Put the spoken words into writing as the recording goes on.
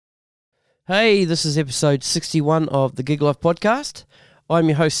Hey, this is episode 61 of the Gig Life podcast. I'm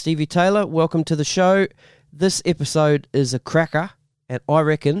your host, Stevie Taylor. Welcome to the show. This episode is a cracker, and I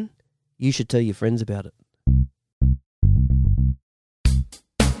reckon you should tell your friends about it.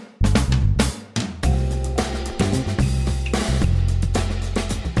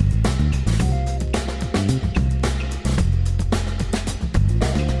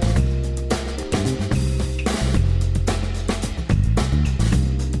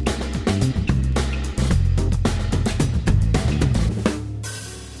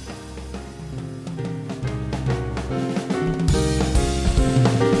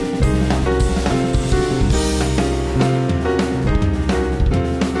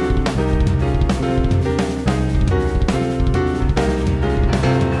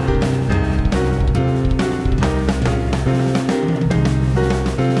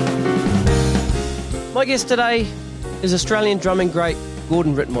 My guest today is Australian drumming great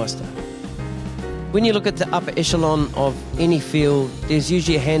Gordon Rytmeister. When you look at the upper echelon of any field, there's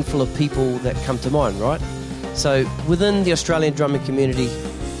usually a handful of people that come to mind, right? So within the Australian drumming community,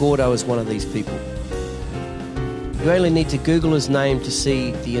 Gordo is one of these people. You only need to Google his name to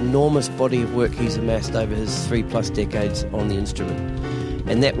see the enormous body of work he's amassed over his 3+ decades on the instrument.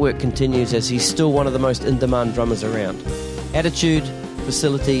 And that work continues as he's still one of the most in-demand drummers around. Attitude,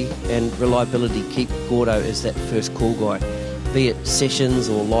 facility and reliability keep Gordo as that first call guy, be it sessions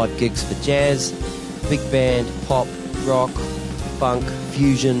or live gigs for jazz, big band, pop, rock, funk,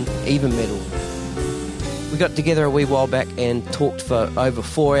 fusion, even metal. We got together a wee while back and talked for over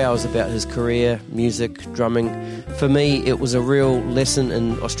 4 hours about his career, music, drumming. For me, it was a real lesson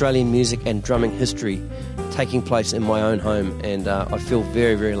in Australian music and drumming history taking place in my own home, and I feel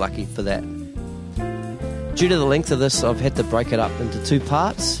very, very lucky for that. Due to the length of this, I've had to break it up into 2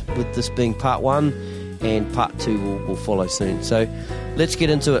 parts, with this being part 1 and part 2 will follow soon. So let's get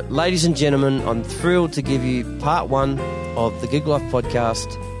into it. Ladies and gentlemen, I'm thrilled to give you part 1 of the Gig Life podcast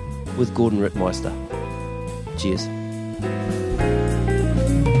with Gordon Rytmeister. Cheers.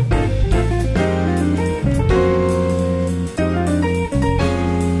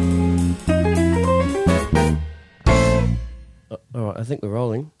 All right, I think we're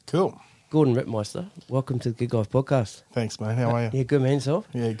rolling. Cool. Gordon Rytmeister, welcome to the Gig Life podcast. Thanks, mate. How are you? Yeah, good, man. Yourself?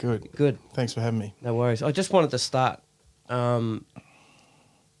 Yeah, good. Good. Thanks for having me. No worries. I just wanted to start telling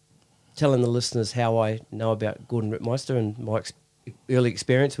the listeners how I know about Gordon Rytmeister and my early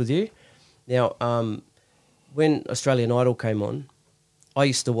experience with you. Now, when Australian Idol came on, I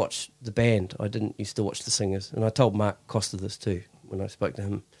used to watch the band. I didn't used to watch the singers. And I told Mark Costa this too when I spoke to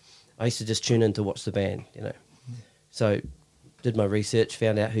him. I used to just tune in to watch the band, you know. So did my research,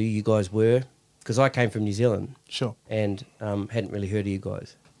 found out who you guys were, because I came from New Zealand. Sure. And hadn't really heard of you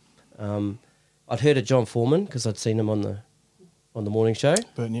guys. I'd heard of John Foreman because I'd seen him on the morning show.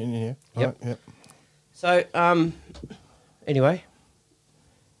 Burton Union, yeah. Yep. Right, yep. So anyway,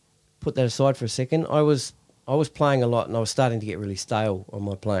 put that aside for a second. I was playing a lot, and I was starting to get really stale on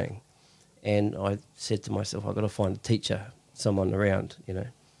my playing. And I said to myself, I've got to find a teacher, someone around, you know.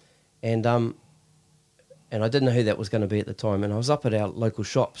 And I didn't know who that was going to be at the time. And I was up at our local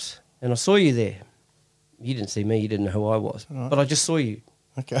shops, and I saw you there. You didn't see me. You didn't know who I was. Right. But I just saw you.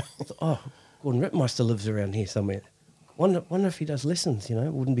 Okay. I thought, oh, Gordon Rytmeister lives around here somewhere. Wonder if he does lessons, you know.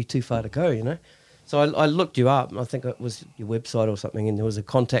 It wouldn't be too far to go, you know. So I looked you up. I think it was your website or something, and there was a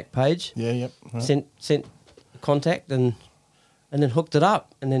contact page. Yeah, yep. Right. Sent contact and then hooked it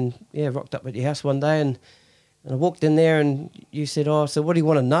up. And then, rocked up at your house one day, and I walked in there, and you said, oh, so what do you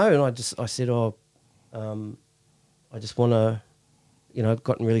want to know? And I said, I just want to, you know, I've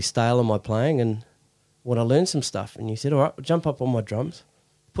gotten really stale on my playing and want to learn some stuff. And you said, all right, well, jump up on my drums,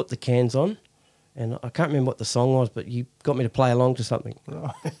 put the cans on, and I can't remember what the song was, but you got me to play along to something.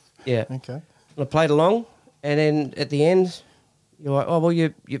 Right. Yeah. Okay. And I played along, and then at the end, you're like, oh, well,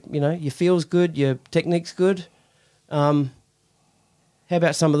 you know, your feel's good, your technique's good. How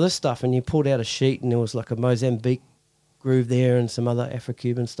about some of this stuff? And you pulled out a sheet, and there was like a Mozambique groove there and some other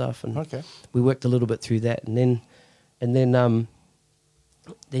Afro-Cuban stuff, and we worked a little bit through that, and then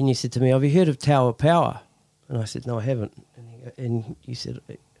you said to me, have you heard of Tower Power? And I said, no, I haven't. And you said,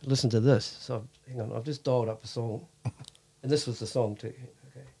 listen to this. So hang on, I've just dialed up a song, and this was the song too.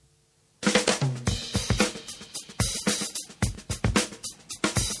 Okay.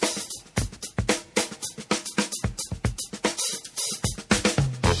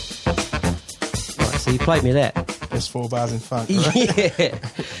 Right, so you played me that. There's 4 bars in funk, right? Yeah.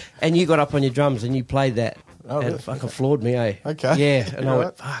 And you got up on your drums and you played that. Oh, and really? it fucking floored me, eh? Okay. Yeah. And I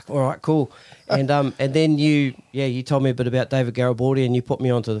went, fuck, all right, cool. And then you told me a bit about David Garibaldi, and you put me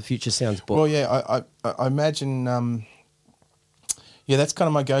onto the Future Sounds book. Well, yeah, I imagine, Yeah, that's kind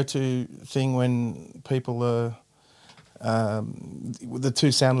of my go-to thing when people are with the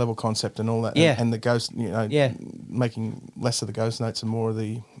two sound level concept and all that, and the ghost, making less of the ghost notes and more of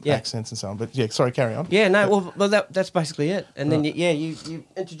the accents and so on. But yeah, sorry, carry on. Yeah, no, well, that's basically it. And then you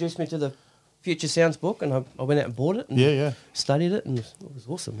introduced me to the Future Sounds book, and I went out and bought it and studied it, and it was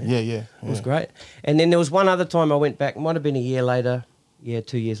awesome, man. It was great. And then there was one other time I went back, might have been a year later,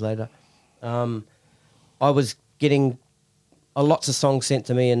 2 years later. I was getting lots of songs sent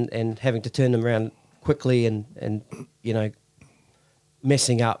to me and having to turn them around quickly and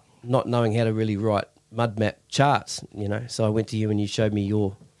messing up, not knowing how to really write mud map charts, So I went to you and you showed me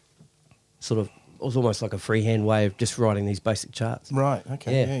your sort of, it was almost like a freehand way of just writing these basic charts. Right,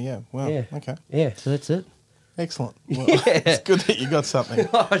 okay, yeah. Wow, okay. Yeah, so that's it. Excellent. Well, it's good that you got something.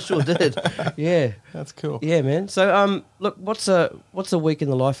 I sure did, yeah. That's cool. Yeah, man. So, look, what's a week in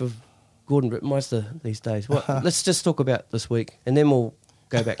the life of Gordon Rytmeister these days? Let's just talk about this week, and then we'll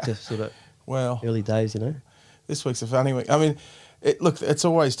go back to sort of early days, This week's a funny week. I mean, it's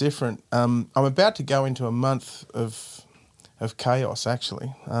always different. I'm about to go into a month of chaos,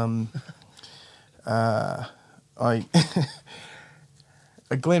 actually.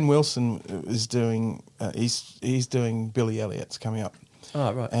 Glenn Wilson is doing. He's doing Billy Elliot's coming up.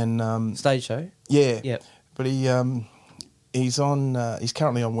 Oh right. And stage show. Yeah. Yep. But he's on. He's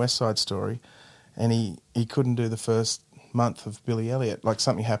currently on West Side Story, and he couldn't do the first month of Billy Elliot. Like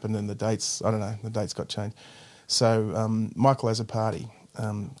something happened and the dates. I don't know. The dates got changed. So Michael has a party.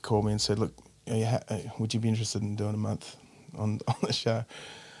 Called me and said, "Look, would you be interested in doing a month on the show?"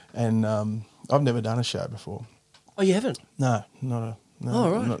 And I've never done a show before. Oh, you haven't? No, not a. No,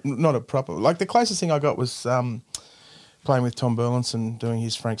 oh, right. Not a proper. Like the closest thing I got was playing with Tom Burlinson doing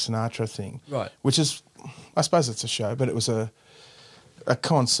his Frank Sinatra thing. Right. Which is, I suppose it's a show, but it was a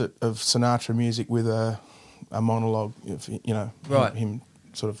concert of Sinatra music with a monologue. Of, right. him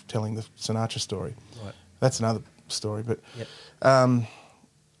sort of telling the Sinatra story. Right. That's another story, but. Yep.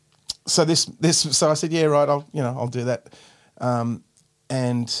 So so I said, yeah, right. I'll do that.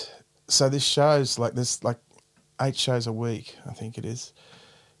 And so this show's like this, like 8 shows a week, I think it is.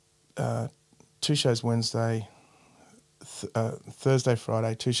 2 shows Wednesday, Thursday,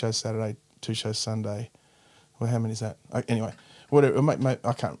 Friday, 2 shows Saturday, 2 shows Sunday. Well, how many is that? Anyway, whatever.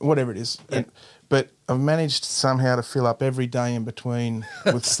 I can't. Whatever it is. Yeah. But I've managed somehow to fill up every day in between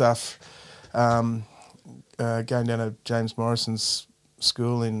with stuff. Going down to James Morrison's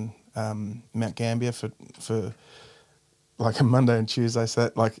school in Mount Gambier for like a Monday and Tuesday, so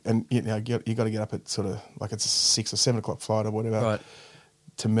that you got to get up at sort of like it's a 6 or 7 o'clock flight or whatever, right,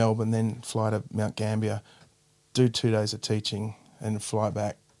 to Melbourne, then fly to Mount Gambier, do 2 days of teaching, and fly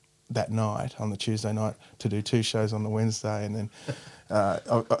back that night on the Tuesday night to do 2 shows on the Wednesday, and then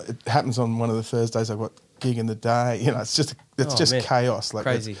it happens on one of the Thursdays I've got gig in the day. It's just man. Chaos, like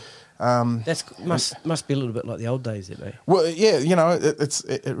crazy. That, must be a little bit like the old days, isn't it? Well, yeah,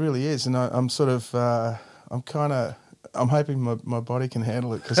 it really is, and I'm sort of I'm hoping my body can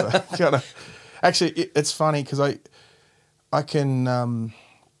handle it because I kind of actually it's funny because I can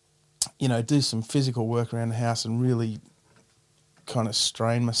do some physical work around the house and really kind of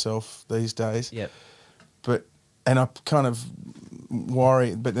strain myself these days. Yep. And I kind of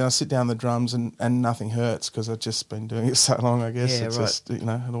worry, but then I sit down the drums and nothing hurts because I've just been doing it so long, I guess. Yeah, it's right. just, it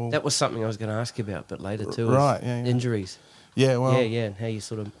all... That was something I was going to ask you about, but later too. Right, yeah. Injuries. Yeah, well... Yeah, and how you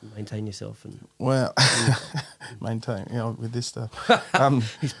sort of maintain yourself. And well, maintain, with this stuff.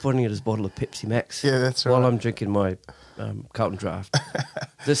 He's pointing at his bottle of Pepsi Max. Yeah, that's right. While I'm drinking my Carlton Draft.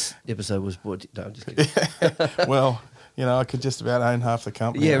 This episode was brought... No, I'm just kidding. Well, I could just about own half the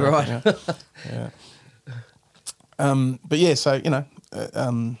company. Yeah, right. Yeah. But yeah, so,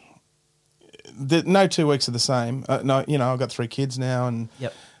 no 2 weeks are the same. I've got 3 kids now and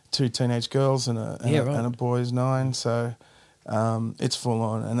yep. 2 teenage girls and a boy who's 9. So it's full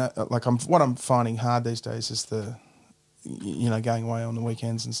on. And what I'm finding hard these days is going away on the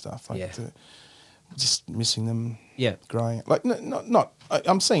weekends and stuff. Just missing them. Yeah. Growing.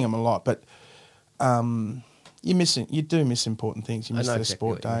 I'm seeing them a lot, but you do miss important things. You miss their exactly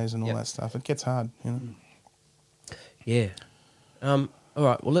sport days and all that stuff. It gets hard, Yeah. All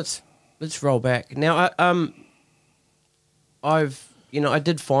right. Well, let's roll back now. I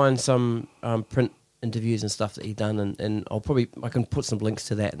did find some print interviews and stuff that he done, and I can put some links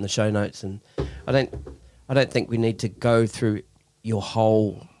to that in the show notes. And I don't think we need to go through your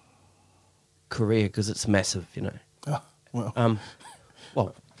whole career because it's massive, Oh, well.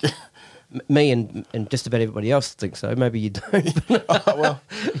 Well. Me and just about everybody else think so. Maybe you don't.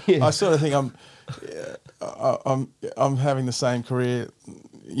 Yeah. I sort of think I'm having the same career,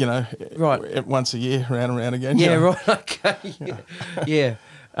 Right. once a year, round and round again. Yeah, right. Okay. Yeah.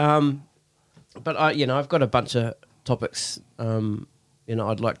 But I've got a bunch of topics.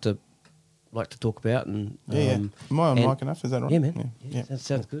 I'd like to talk about and. Am I on mic enough? Is that right? Yeah, man. Yeah. That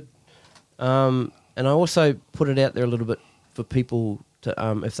sounds good. And I also put it out there a little bit for people to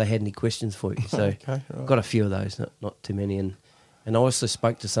if they had any questions for you. So Okay, right. I've got a few of those, not too many, and I also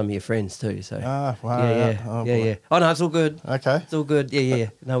spoke to some of your friends too. So wow. Yeah. Oh, Yeah. Oh no, it's all good. Okay. It's all good. Yeah.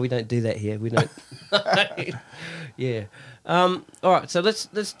 No, we don't do that here. We don't. Yeah. All right. So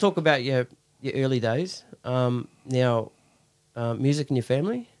let's talk about your early days. Now, music in your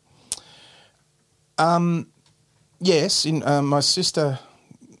family. Yes. My sister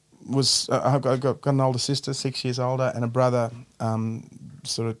was. I've got an older sister, 6 years older, and a brother,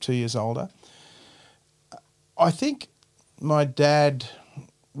 sort of 2 years older. I think my dad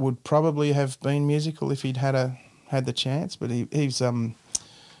would probably have been musical if he'd had the chance, but he's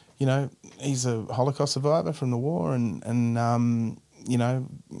he's a Holocaust survivor from the war, and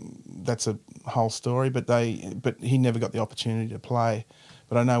that's a whole story. But he never got the opportunity to play.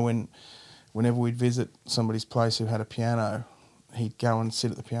 But I know whenever we'd visit somebody's place who had a piano, he'd go and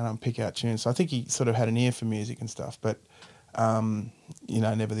sit at the piano and pick out tunes. So I think he sort of had an ear for music and stuff, but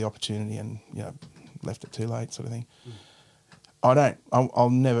never the opportunity, and left it too late, sort of thing. I'll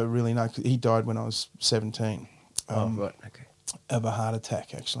never really know. 'Cause he died when I was 17. Right. Okay. Of a heart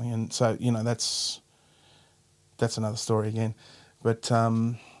attack, actually, and so that's another story again. But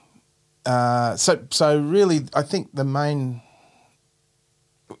so really, I think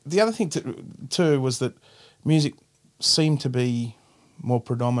the other thing too was that music seemed to be more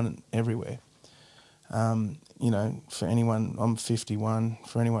predominant everywhere. For anyone, I'm 51.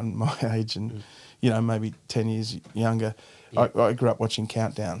 For anyone my age, and maybe 10 years younger, yep. I grew up watching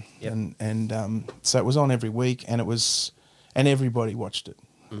Countdown, yep. and so it was on every week, and everybody watched it.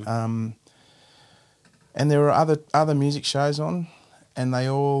 And there were other music shows on, and they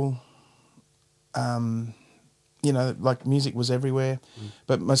all, like music was everywhere.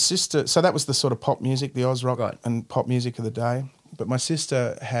 But my sister, so that was the sort of pop music, the Oz rock right. and pop music of the day. But my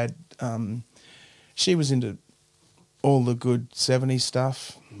sister had, she was into all the good 70s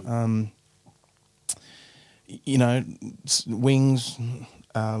stuff. Wings,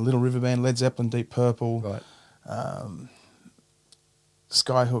 Little River Band, Led Zeppelin, Deep Purple. Right.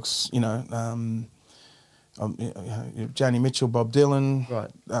 Skyhooks, Joni Mitchell, Bob Dylan,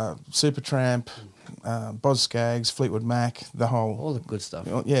 right. Supertramp, Boz Scaggs, Fleetwood Mac, all the good stuff.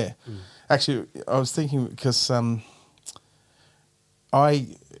 Yeah. Actually, I was thinking because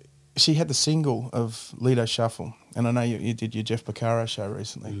she had the single of Lido Shuffle, and I know you did your Jeff Porcaro show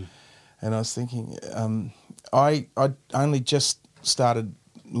recently, and I was thinking I only just started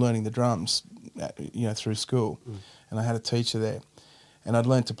learning the drums, through school, and I had a teacher there. And I'd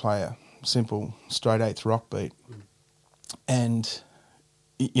learned to play a simple straight eighth rock beat, and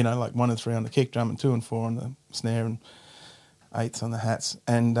like 1 and 3 on the kick drum and 2 and 4 on the snare and eighths on the hats.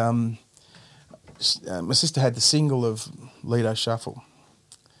 And my sister had the single of Lido Shuffle,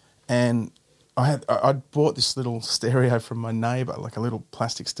 and I'd bought this little stereo from my neighbour, like a little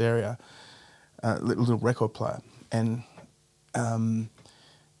plastic stereo, little record player, and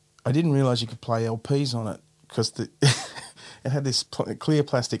I didn't realise you could play LPs on it because it had this clear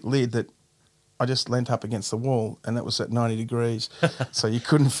plastic lid that I just leant up against the wall, and that was at 90 degrees, so you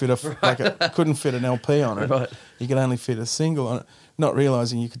couldn't fit couldn't fit an LP on it. Right. You could only fit a single on it. Not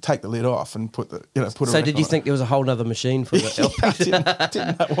realising you could take the lid off and put a. So did you think there was a whole other machine for the LP? I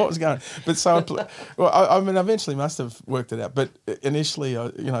didn't know what was going on. But so I eventually must have worked it out. But initially, I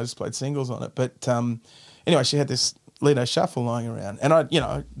just played singles on it. But anyway, she had this Lido Shuffle lying around, and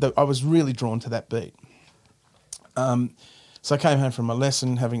I was really drawn to that beat. So I came home from my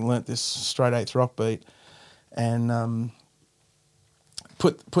lesson, having learnt this straight eighth rock beat, and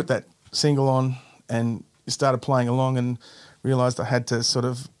put that single on and started playing along, and realised I had to sort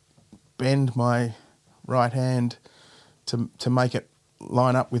of bend my right hand to make it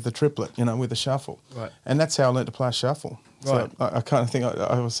line up with the triplet, with the shuffle. Right. And that's how I learnt to play a shuffle. Right. So I kind of think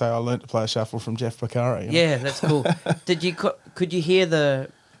I would say I learnt to play a shuffle from Jeff Porcaro. Yeah, that's cool. Could you hear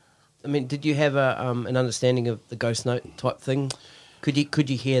did you have an understanding of the ghost note type thing? Could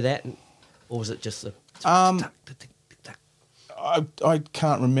you hear that, or was it just the? I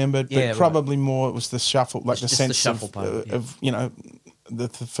can't remember, but probably more it was the shuffle, like the sense shuffle part, of the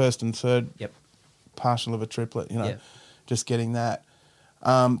first and third partial of a triplet. Just getting that.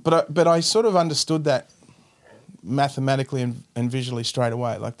 But I sort of understood that mathematically and visually straight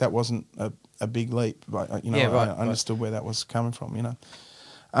away. Like that wasn't a big leap. I understood where that was coming from.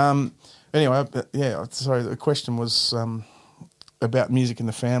 Anyway, sorry. The question was about music in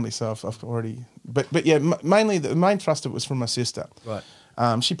the family, so I've already. But yeah, mainly the main thrust of it was from my sister. Right.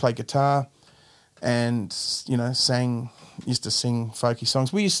 She played guitar, and used to sing folky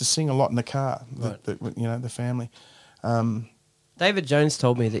songs. We used to sing a lot in the car. Right. The family. David Jones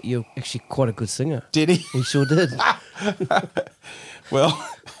told me that you're actually quite a good singer. Did he? He sure did. Well,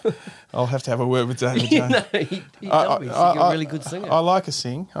 I'll have to have a word with David Jones. He told me he said you're a really good singer. I like to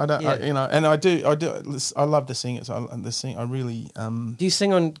sing. I don't, Yeah. and I do. I love the singers. I really. Do you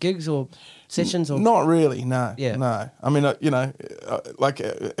sing on gigs or sessions? Or Not really. No. Yeah. No. I mean,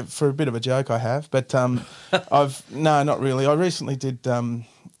 for a bit of a joke, I have, but not really. I recently did. I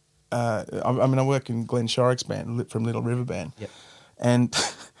work in Glenn Shorrock's band from Little River Band, Yep. and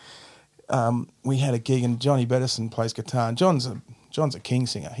we had a gig, and Johnny Bettison plays guitar. And John's a king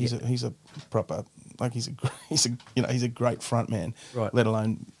singer. He's a proper, like, he's a great front man, Right. let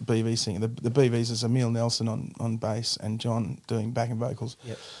alone BV singer. The BVs is Emil Nelson on bass and John doing backing vocals.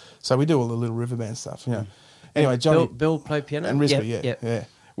 Yep. So we do all the Little River Band stuff. Anyway, Johnny Bill played piano and Risby, yeah.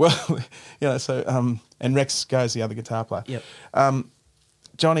 Well, and Rex goes, the other guitar player. Yep.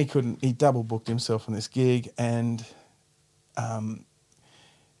 Johnny couldn't. He double booked himself on this gig, and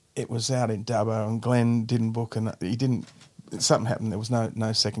it was out in Dubbo, and Glenn didn't book, and he didn't. Something happened. There was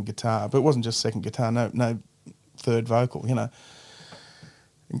no second guitar, but it wasn't just second guitar. No third vocal. And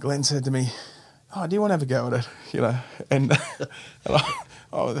Glenn said to me, "Oh, do you want to have a go at it?" And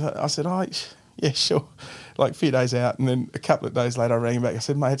I said, "Oh, yeah, sure." Like a few days out, and then a couple of days later, I rang him back. I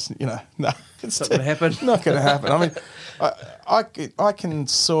said, "Mate, it's not going to happen. Not going to happen." I mean, I can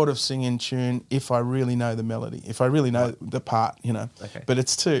sort of sing in tune if I really know the melody, if I really know the part, Okay. But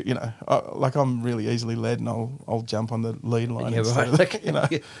it's too, I'm really easily led, and I'll jump on the lead line Yeah, instead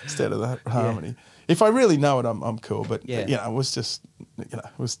right. of instead of the harmony. If I really know it, I'm cool. But Yeah. it was just, it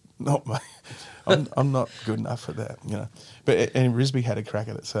was not my. I'm not good enough for that, But and Risby had a crack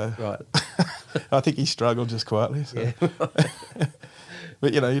at it, so Right. I think he struggled just quietly. So. Yeah.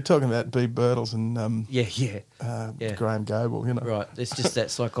 But you're talking about Beeb Birtles and Yeah. Graham Goble, Right. There's just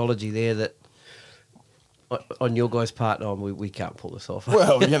that psychology there that on your guys' part, we can't pull this off.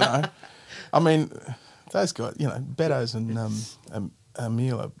 Well, I mean, those guys, Beddoes and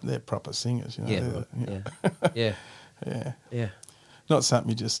Emil, they're proper singers, Yeah. Yeah. Yeah. Yeah. Not something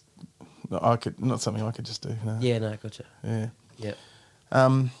you just. Not something I could just do. No. Yeah. No. Gotcha. Yeah. Yeah.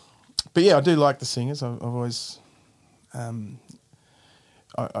 But yeah, I do like the singers. I've always, I'm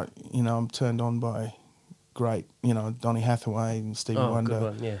turned on by great, Donny Hathaway and Stevie Wonder. Good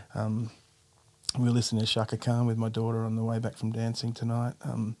one. Yeah. We were listening to Shaka Khan with my daughter on the way back from dancing tonight.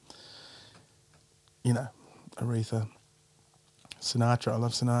 Aretha, Sinatra. I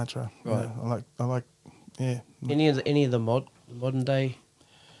love Sinatra. Right. I like. Yeah. Any of the modern day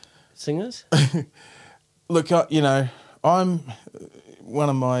singers? Look, I'm one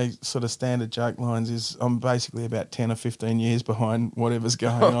of my sort of standard joke lines is I'm basically about 10 or 15 years behind whatever's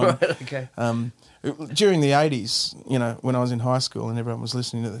going on. Right, okay. During the 80s, when I was in high school and everyone was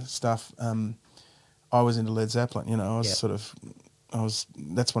listening to the stuff, I was into Led Zeppelin. That's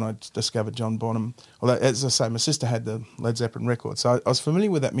when I discovered John Bonham. Although, as I say, my sister had the Led Zeppelin record, so I was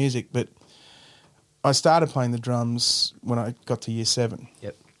familiar with that music, but I started playing the drums when I got to year 7.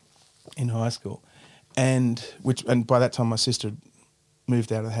 Yep. In high school, and by that time my sister had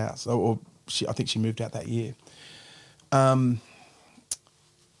moved out of the house, I think she moved out that year.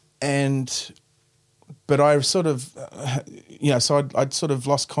 But I sort of, so I'd sort of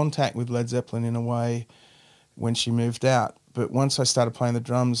lost contact with Led Zeppelin in a way when she moved out. But once I started playing the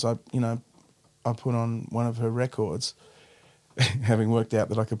drums, I put on one of her records, having worked out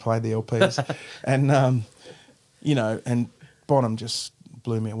that I could play the LPs, and and Bonham just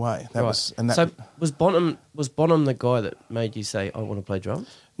blew me away. So was Bonham the guy that made you say, "I want to play drums"?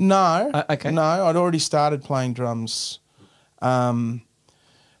 No, okay. No, I'd already started playing drums. No,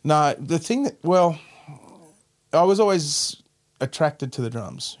 the thing I was always attracted to the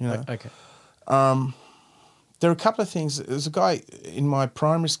drums. Okay. There are a couple of things. There's a guy in my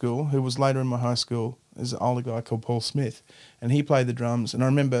primary school who was later in my high school. There's an older guy called Paul Smith, and he played the drums. And I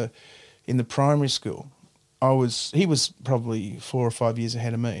remember in the primary school, he was probably 4 or 5 years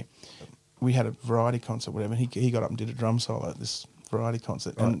ahead of me. We had a variety concert, whatever, and he got up and did a drum solo at this variety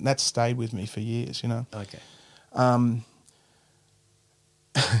concert, right. and that stayed with me for years, Okay.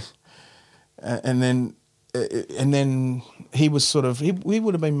 And then he was sort of he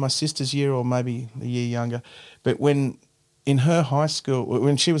would have been my sister's year or maybe a year younger, but when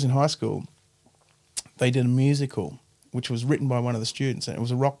she was in high school, they did a musical which was written by one of the students, and it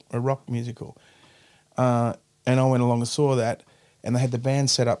was a rock musical. And I went along and saw that, and they had the band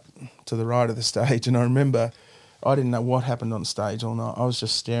set up to the right of the stage. And I remember I didn't know what happened on stage all night. I was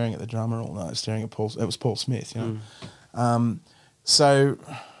just staring at the drummer all night, staring at Paul. It was Paul Smith, you know. So,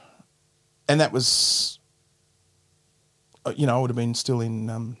 and that was, you know, I would have been still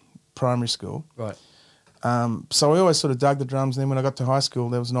in primary school. Right. So I always sort of dug the drums. And then when I got to high school,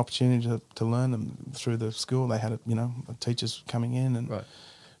 there was an opportunity to learn them through the school. They had, you know, teachers coming in and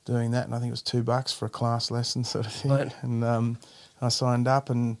doing that. And I think it was $2 for a class lesson sort of thing. Right. And I signed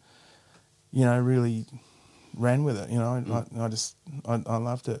up and, you know, really ran with it. You know, I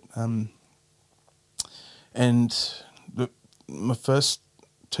loved it. And my first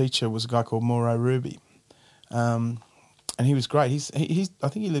teacher was a guy called Mauro Ruby. And he was great. He's I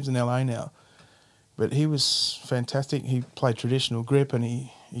think he lives in LA now. But he was fantastic. He played traditional grip and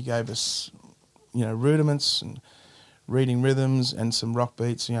he gave us, you know, rudiments and reading rhythms and some rock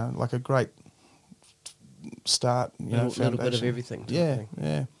beats, you know, like a great start, you know, foundation. A little bit of everything.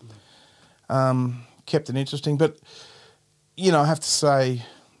 Yeah. Kept it interesting. But, you know, I have to say,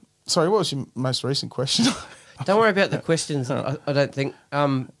 sorry, what was your most recent question? Don't worry about the questions, I don't think,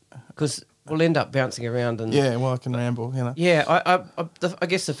 because we'll end up bouncing around. And yeah, well, I can ramble, you know. Yeah, I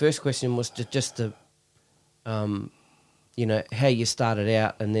guess the first question was just to you know, how you started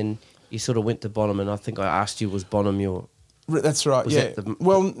out and then you sort of went to Bonham, and I think I asked you, was Bonham your... That's right, yeah.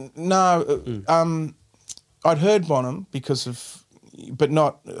 Well, no, I'd heard Bonham because of... But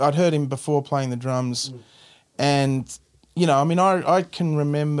not... I'd heard him before playing the drums and, you know, I mean, I can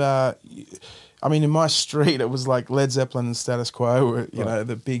remember... I mean, in my street, it was like Led Zeppelin and Status Quo were, you know,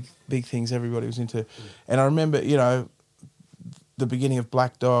 the big things everybody was into. And I remember, you know, the beginning of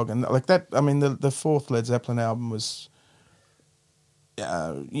Black Dog and like that. I mean, the fourth Led Zeppelin album was,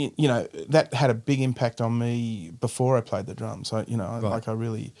 you know, that had a big impact on me before I played the drums. You know, like I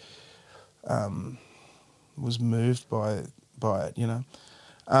really was moved by it, you know.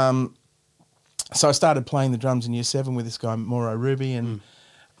 So I started playing the drums in Year 7 with this guy, Mauro Ruby, and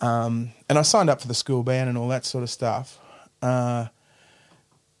I signed up for the school band and all that sort of stuff. And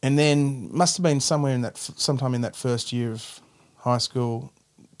then must have been sometime in that first year of high school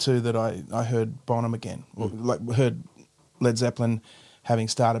too that I heard Bonham again, like heard Led Zeppelin having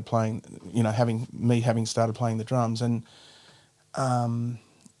started playing, you know, having started playing the drums, and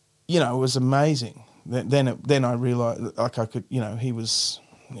you know, it was amazing. Then I realised, like, I could, you know, he was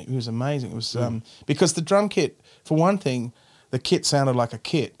amazing. It was because the drum kit, for one thing, the kit sounded like a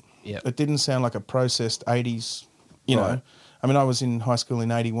kit. Yep. It didn't sound like a processed 80s, you know. I mean, I was in high school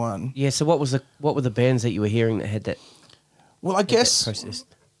in 81. Yeah, so what were the bands that you were hearing that had that? Well, I guess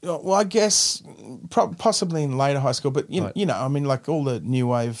possibly in later high school, but you know, I mean, like all the new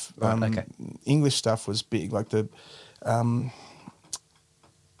wave English stuff was big, like the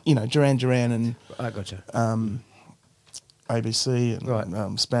you know, Duran Duran and I gotcha. ABC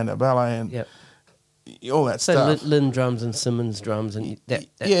and Spandau Ballet and all that stuff. So Lynn drums and Simmons drums and that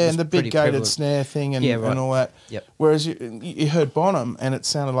and the big gated snare thing and all that. Yep. Whereas you heard Bonham and it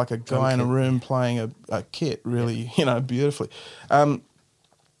sounded like a guy in a room playing a kit really, you know, beautifully. And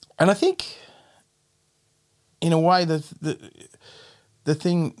I think, in a way, the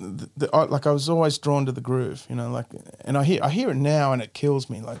thing, like I was always drawn to the groove, you know, like, and I hear it now and it kills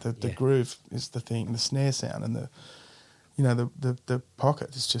me. Like the groove is the thing, the snare sound and the, you know, the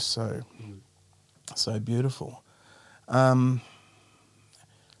pocket is just so beautiful. So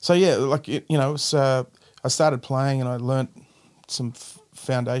yeah, like, you know, it was, I started playing and I learnt some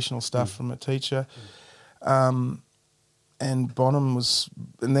foundational stuff from a teacher. And Bonham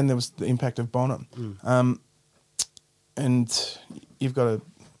and then there was the impact of Bonham. And you've got a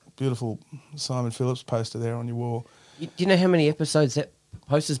beautiful Simon Phillips poster there on your wall. Do you know how many episodes that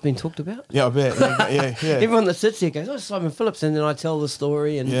poster's been talked about? Yeah, I bet. Yeah. Everyone that sits here goes, "Oh, Simon Phillips," and then I tell the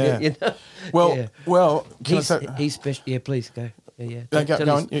story. And you know, well, he's special. Yeah, please go. Yeah. Go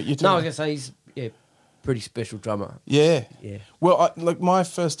on. You no, I can say he's pretty special drummer. Yeah. Well, my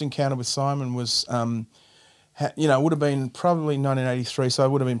first encounter with Simon was, you know, it would have been probably 1983, so I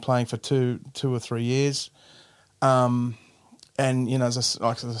would have been playing for two or 3 years. And you know, as I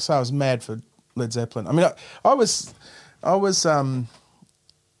say, I was mad for Led Zeppelin. I mean, I was,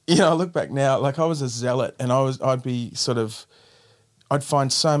 you know, I look back now, like I was a zealot, and I'd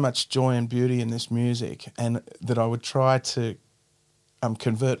find so much joy and beauty in this music, and that I would try to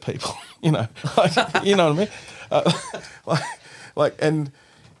convert people, you know, like, you know what I mean, like, and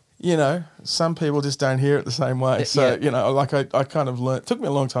you know, some people just don't hear it the same way. So you know, like I kind of learned. It took me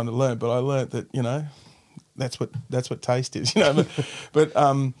a long time to learn, but I learned that, you know, that's what taste is, you know. But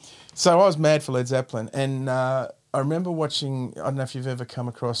so I was mad for Led Zeppelin, and I remember watching. I don't know if you've ever come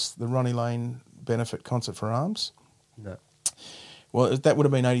across the Ronnie Lane benefit concert for Arms. No. Well, that would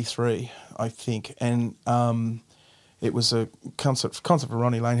have been 83, I think, and it was a concert for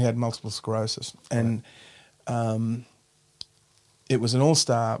Ronnie Lane. He had multiple sclerosis, and it was an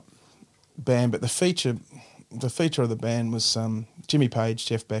all-star band. But the feature of the band was Jimmy Page,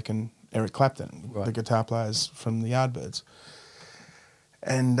 Jeff Beck, and Eric Clapton, the guitar players from the Yardbirds.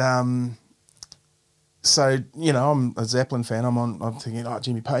 And so, you know, I'm a Zeppelin fan. I'm thinking, oh,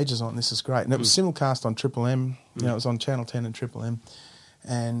 Jimmy Page is on. This is great. And it was simulcast on Triple M. You know, it was on Channel 10 and Triple M.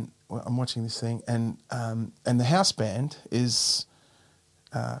 And I'm watching this thing, and the house band is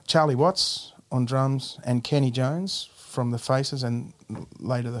Charlie Watts on drums and Kenny Jones from the Faces and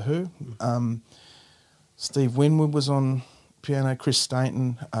later the Who. Steve Winwood was on piano. Chris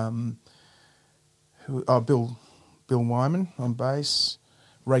Stainton. Bill Wyman on bass.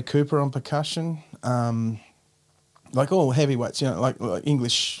 Ray Cooper on percussion. Like all heavyweights, you know, like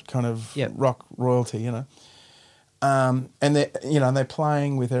English kind of rock royalty, you know. And they're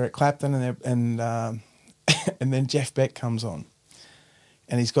playing with Eric Clapton, and then Jeff Beck comes on,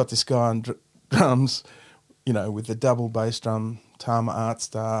 and he's got this guy on drums, you know, with the double bass drum, Tama Art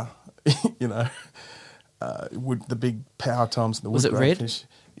Star, you know, with the big power toms and the wood grain finish.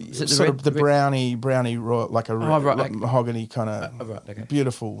 Is it sort of the brownie royal, like a mahogany kind of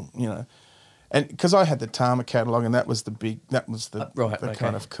beautiful, you know. And because I had the Tama catalogue, and that was the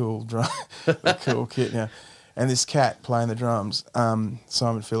kind of cool drum, the cool kit, yeah. And this cat playing the drums,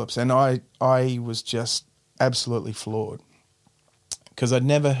 Simon Phillips, and I was just absolutely floored because I'd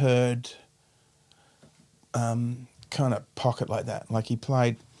never heard kind of pocket like that. Like he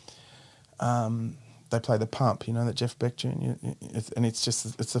played, they play the pump, you know, that Jeff Beck tune, and it's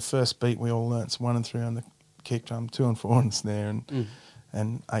the first beat we all learnt. It's 1 and 3 on the kick drum, 2 and 4 on the snare,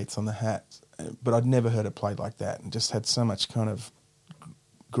 and 8s on the hat. But I'd never heard it played like that, and just had so much kind of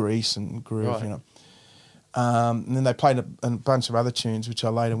grease and groove, you know. And then they played a bunch of other tunes, which I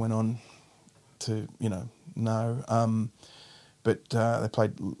later went on to, you know. But they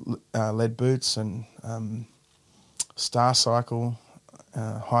played Lead Boots and Star Cycle,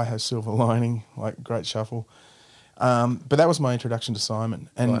 Hi Ho Silver Lining, like great shuffle. But that was my introduction to Simon,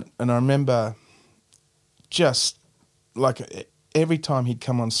 and I remember just like every time he'd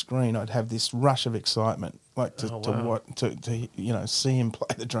come on screen, I'd have this rush of excitement, like to you know, see him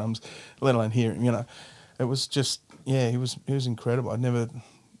play the drums, let alone hear him, you know. It was just, he was incredible. I'd never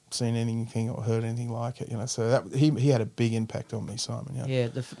seen anything or heard anything like it, you know. So that he had a big impact on me, Simon. You know? Yeah,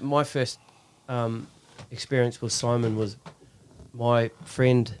 my first experience with Simon was my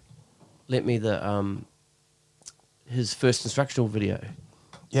friend lent me his first instructional video.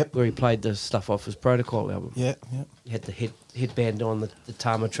 Yep. Where he played the stuff off his Protocol album. Yeah. He had the headband on, the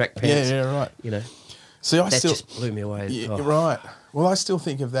Tama track pants. Yeah, right. You know. See, that just blew me away. Yeah, right. Well, I still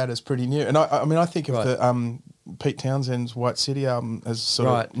think of that as pretty new, and I mean, I think of the Pete Townshend's White City album as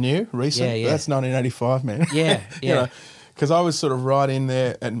sort of new, recent. Yeah. That's 1985, man. Yeah, you know, because I was sort of right in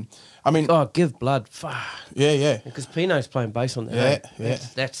there, and I mean, Give Blood. Fuck. Yeah. Because Pino's playing bass on that. Yeah.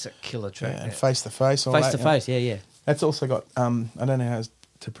 That's a killer track. Yeah, and Face to Face. Face to Face. Yeah. That's also got I don't know how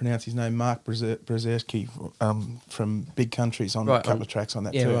to pronounce his name, Mark Brzezinski from Big Countries on a couple of tracks on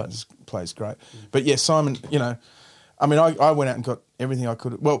that too. Right. It plays great. But yeah, Simon, you know, I mean, I went out and got everything I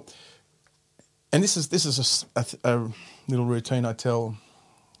could. Well, and this is a little routine I tell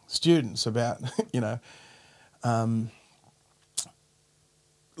students about, you know,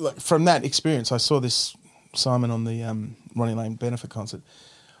 like from that experience, I saw this Simon on the Ronnie Lane benefit concert.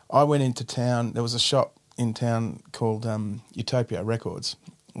 I went into town. There was a shop in town called Utopia Records.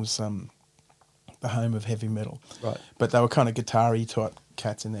 It was the home of heavy metal. Right. But they were kind of guitar-y type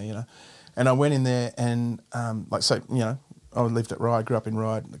cats in there, you know. And I went in there and, you know, I lived at Ryde, grew up in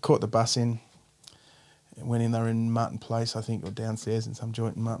Ryde. I caught the bus in, went in there in Martin Place, I think, or downstairs in some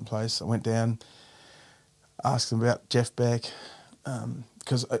joint in Martin Place. I went down, asked them about Jeff Beck,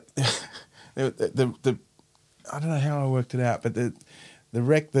 because I don't know how I worked it out, but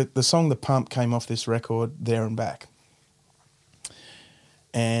the song The Pump came off this record, There and Back.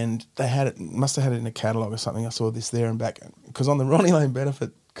 And they must have had it in a catalogue or something. I saw this There and Back. Because on the Ronnie Lane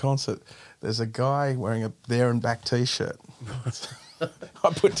benefit concert, there's a guy wearing a There and Back T-shirt. I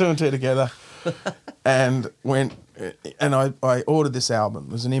put 2 and 2 together and went, and I ordered this album.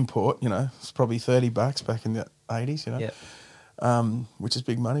 It was an import, you know. It's probably $30 back in the 80s, you know. Yep. Which is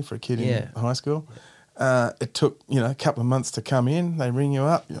big money for a kid in high school. It took, you know, a couple of months to come in. They ring you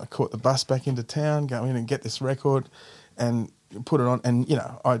up. You know, I caught the bus back into town, go in and get this record and put it on. And, you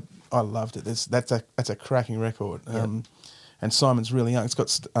know, I loved it. That's a cracking record. And Simon's really young. It's got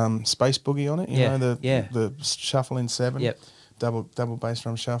Space Boogie on it, you know, the shuffle in 7, double bass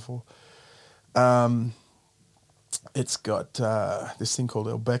drum shuffle. It's got this thing called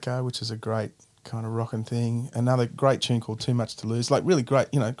El Becco, which is a great kind of rocking thing. Another great tune called Too Much to Lose. Like really great,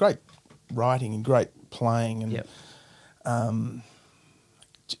 great writing and great playing and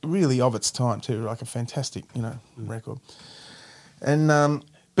really of its time too. Like a fantastic, record. And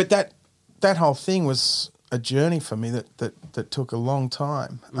but that whole thing was a journey for me that took a long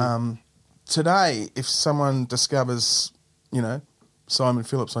time. Today, if someone discovers, Simon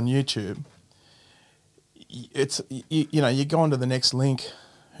Phillips on YouTube, it's you go onto the next link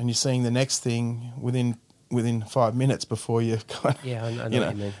and you're seeing the next thing within 5 minutes before you kind of, I know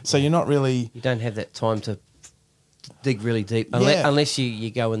what you mean. So you're not really, you don't have that time to dig really deep unless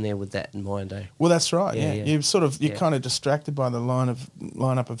you go in there with that in mind, eh? Well, that's right. Yeah. You're kind of distracted by the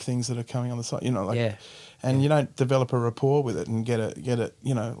lineup of things that are coming on the side. And you don't develop a rapport with it and get it.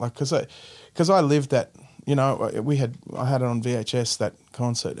 Like because I lived that. I had it on VHS, that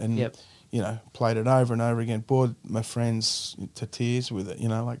concert, and played it over and over again. Bored my friends to tears with it.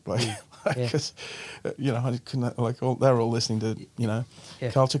 Because I couldn't, they were all listening to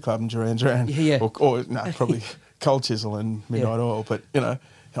Culture Club and Duran Duran. Or probably Cold Chisel and Midnight Oil. But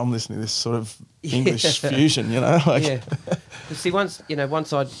I'm listening to this sort of English fusion. See, once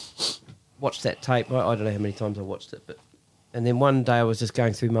I'd watched that tape, I don't know how many times I watched it, and then one day I was just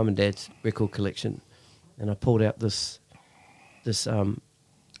going through Mum and Dad's record collection, and I pulled out this Art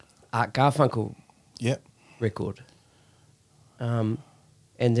Garfunkel record, and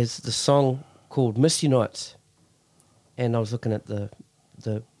there's the song called "Miss You Nights," and I was looking at the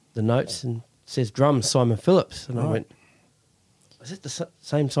notes and it says drums Simon Phillips, and I went, is it the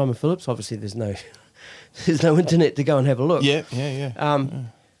same Simon Phillips? Obviously, there's no internet to go and have a look.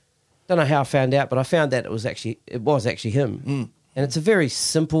 Don't know how I found out, but I found that it was actually him, and it's a very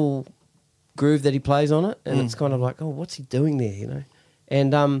simple groove that he plays on it, and it's kind of like, oh, what's he doing there,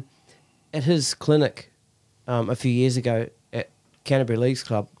 And at his clinic a few years ago at Canterbury Leagues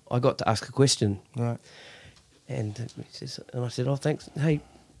Club, I got to ask a question, right? And I said, oh, thanks, hey,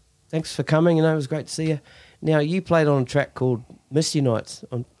 thanks for coming. It was great to see you. Now you played on a track called "Miss You Nights"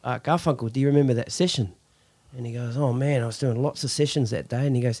 on Art Garfunkel. Do you remember that session? And he goes, oh, man, I was doing lots of sessions that day.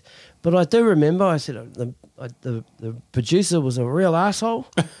 And he goes, but I do remember, I said, the producer was a real asshole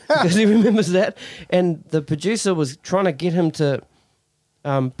because he remembers that. And the producer was trying to get him to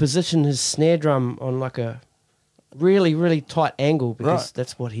position his snare drum on like a really, really tight angle because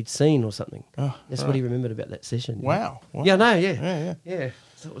that's what he'd seen or something. Oh, that's what he remembered about that session. Wow. Yeah, no, yeah.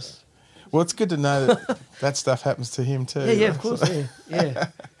 So it was... Well, it's good to know that stuff happens to him too. Yeah, of course, yeah.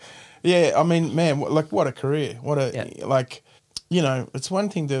 Yeah, I mean, man, what a career. It's one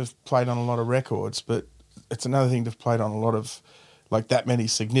thing to have played on a lot of records, but it's another thing to have played on a lot of, that many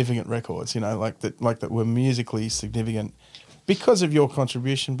significant records, that were musically significant because of your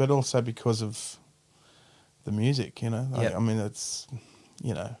contribution, but also because of the music, I mean, it's,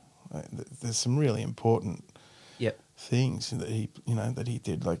 there's some really important things that he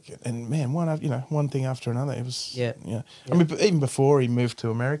did, and man, one thing after another. It was I mean, even before he moved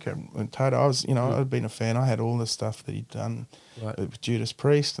to America and Toto, I was I'd been a fan. I had all the stuff that he'd done with Judas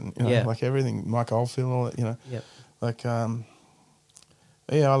Priest and everything, Mike Oldfield, all that,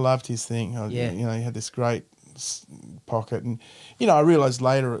 I loved his thing. He had this great pocket, and I realised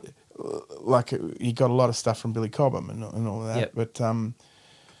later, he got a lot of stuff from Billy Cobham and all of that, but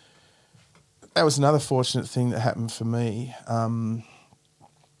that was another fortunate thing that happened for me.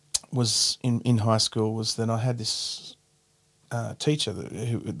 Was in high school was that I had this teacher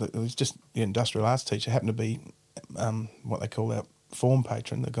who was just the industrial arts teacher. Happened to be what they call our form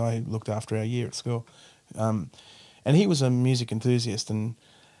patron, the guy who looked after our year at school, and he was a music enthusiast, and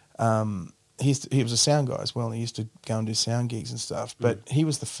he was a sound guy as well. And he used to go and do sound gigs and stuff. But he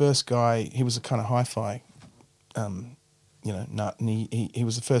was the first guy. He was a kind of hi-fi, nut, and he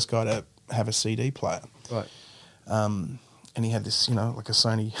was the first guy to have a CD player, right? And he had this, like a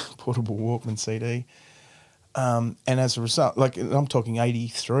Sony portable Walkman CD, and as a result, I'm talking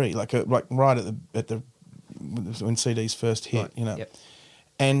 '83, right at the when CDs first hit,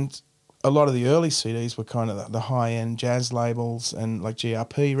 and a lot of the early CDs were kind of the high end jazz labels and like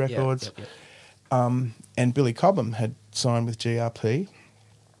GRP records, and Billy Cobham had signed with GRP,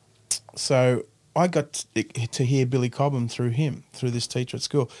 so I got to hear Billy Cobham through this teacher at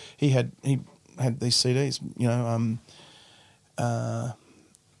school. He had these CDs,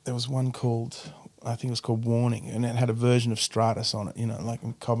 there was one called, I think it was called Warning, and it had a version of Stratus on it, like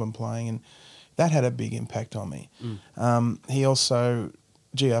Cobham playing, and that had a big impact on me. He also,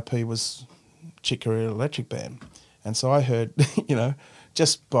 GRP was Chick Corea Electric Band, and so I heard,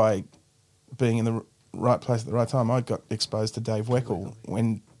 just by being in the right place at the right time, I got exposed to Dave Weckl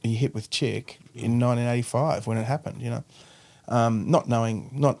when he hit with Chick in 1985 when it happened,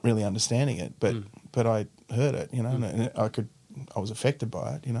 not really understanding it, but I heard it, you know, and I was affected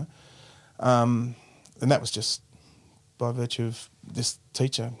by it, you know, and that was just by virtue of this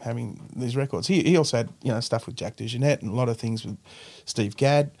teacher having these records. He also had, you know, stuff with Jack DeJohnette and a lot of things with Steve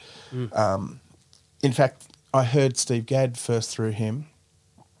Gadd. In fact, I heard Steve Gadd first through him.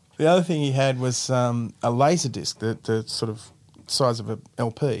 The other thing he had was a laser disc, the sort of size of a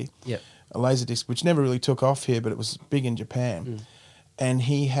LP. Yep. A laser disc, which never really took off here, but it was big in Japan. And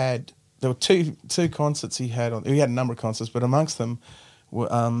there were two concerts he had on. He had a number of concerts, but amongst them were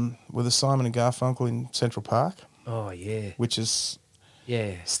the Simon and Garfunkel in Central Park. Oh yeah. Which is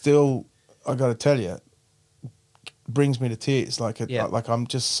still, I got to tell you, brings me to tears. Like I'm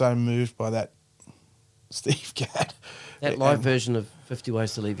just so moved by that Steve Gadd. That live version of 50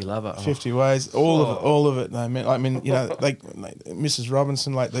 Ways to Leave Your Lover. 50 Ways, all of it. I mean, you know, like Mrs.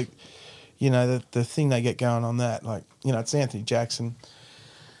 Robinson, like the thing they get going on that, like, you know, it's Anthony Jackson,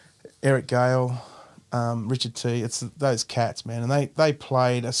 Eric Gale, Richard T. It's those cats, man, and they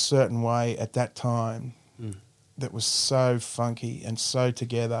played a certain way at that time that was so funky and so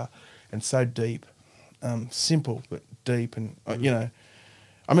together and so deep, simple but deep, and you know,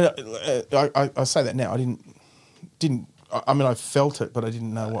 I mean, I say that now. I didn't. I mean, I felt it, but I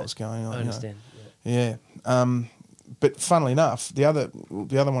didn't know what was going on. I understand. You know? Yeah. But funnily enough, the other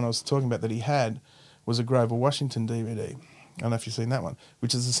one I was talking about that he had was a Grover Washington DVD. I don't know if you've seen that one,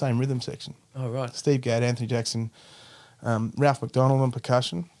 which is the same rhythm section. Oh, right. Steve Gadd, Anthony Jackson, Ralph McDonald on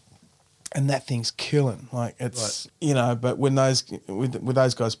percussion, and that thing's killing. Like, it's, you know, but when with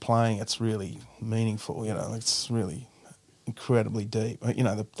those guys playing, it's really meaningful, you know, it's really incredibly deep. You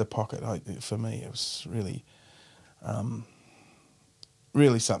know, the pocket, for me, it was really,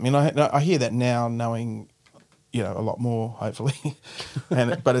 really something. And I hear that now, knowing, you know, a lot more, hopefully,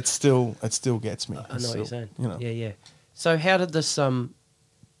 but it still gets me. I know what you're saying. You know. Yeah. So how did this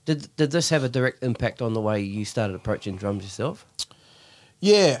did this have a direct impact on the way you started approaching drums yourself?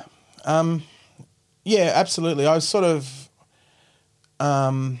 Yeah, yeah, absolutely. I was sort of,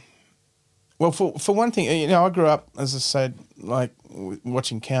 well, for one thing, you know, I grew up, as I said, like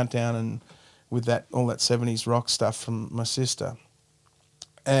watching Countdown and with all that 70s rock stuff from my sister,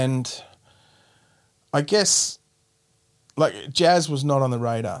 and I guess like jazz was not on the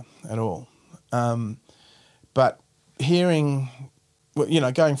radar at all, but hearing, you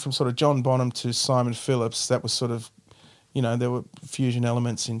know, going from sort of John Bonham to Simon Phillips, that was sort of, you know, there were fusion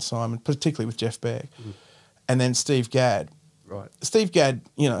elements in Simon, particularly with Jeff Beck, and then Steve Gadd. Right. Steve Gadd,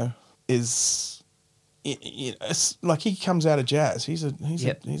 you know, is, you know, it's like he comes out of jazz. He's a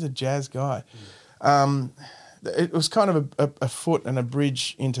jazz guy. It was kind of a foot and a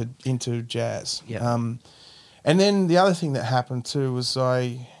bridge into jazz. Yeah. And then the other thing that happened too was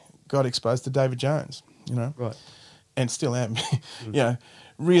I got exposed to David Jones, you know. Right. And still am, you know,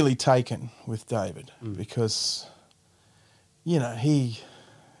 really taken with David because, you know, he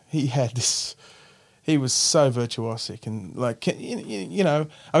had this, he was so virtuosic and like, you know,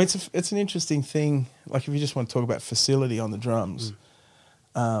 I mean, it's an interesting thing. Like if you just want to talk about facility on the drums,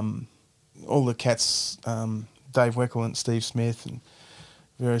 all the cats, Dave Weckl and Steve Smith and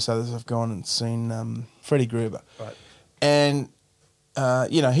various others have gone and seen Freddie Gruber. Right. And,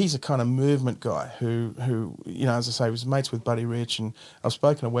 you know, he's a kind of movement guy who, you know, as I say, was mates with Buddy Rich, and I've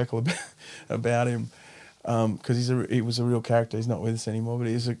spoken to Weckl about him because he was a real character. He's not with us anymore, but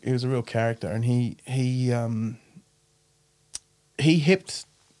he was a real character, and he hipped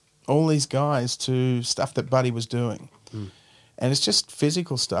all these guys to stuff that Buddy was doing, and it's just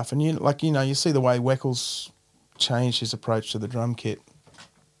physical stuff. And you see the way Weckl's changed his approach to the drum kit,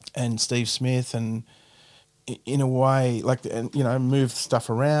 and Steve Smith, and in a way, like, you know, moved stuff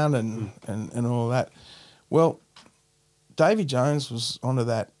around and all that. Well, Davy Jones was onto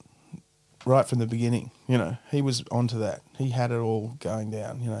that right from the beginning. You know, he was onto that. He had it all going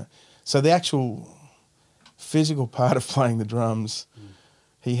down. You know, so the actual physical part of playing the drums,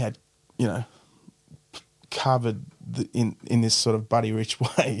 he had, you know, covered in this sort of Buddy Rich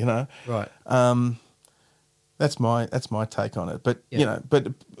way. You know, right. That's my take on it. But you know,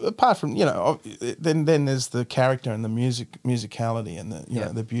 but apart from, you know, then there's the character and the musicality and the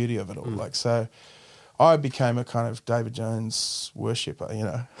know the beauty of it all. Like, so I became a kind of David Jones worshipper. You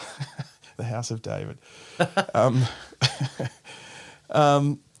know, the House of David.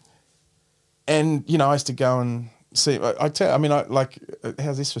 And you know, I used to go and see. I mean,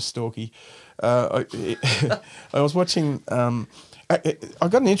 how's this for Stalky? I was watching. I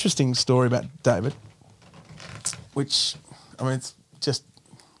got an interesting story about David, which, I mean, it's just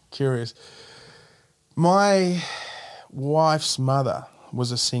curious. My wife's mother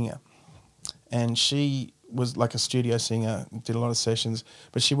was a singer, and she was like a studio singer, did a lot of sessions,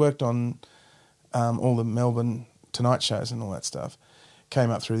 but she worked on all the Melbourne Tonight shows and all that stuff. Came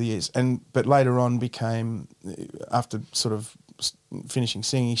up through the years, but later on became, after sort of finishing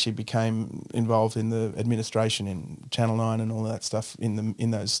singing, she became involved in the administration in Channel 9 and all that stuff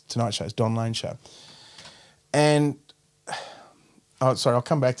in those Tonight shows, Don Lane show. And I'll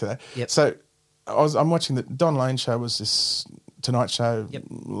come back to that. Yep. So I'm watching the Don Lane show. Was this Tonight show? Yep.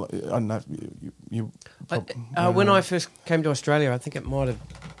 I don't know. When I first came to Australia, I think it might have.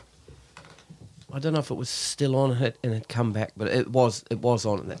 I don't know if it was still on and had come back, but it was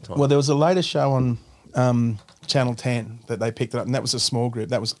on at that time. Well, there was a later show on Channel 10 that they picked it up, and that was a small group.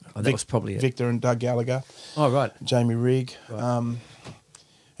 That was was probably Victor and Doug Gallagher. Oh, right. Jamie Rigg, Right.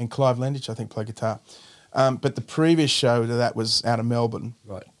 and Clive Lendich, I think, played guitar. But the previous show to that was out of Melbourne.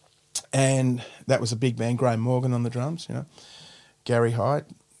 Right. And that was a big band, Graham Morgan on the drums, you know. Gary Hyde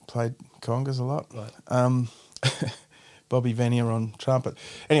played congas a lot. Right. Bobby Vanier on trumpet.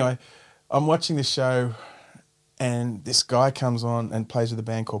 Anyway, I'm watching this show and this guy comes on and plays with a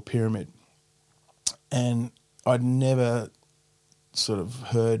band called Pyramid. And I'd never sort of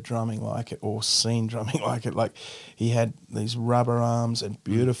heard drumming like it or seen drumming like it. Like, he had these rubber arms and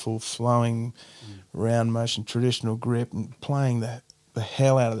beautiful flowing round motion, traditional grip, and playing the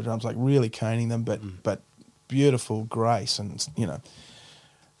hell out of the drums, like really caning them, but beautiful grace. And, you know,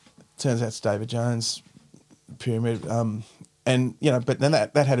 turns out it's David Jones, Pyramid. And, you know, but then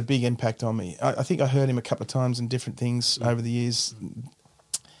that had a big impact on me. I think I heard him a couple of times in different things over the years.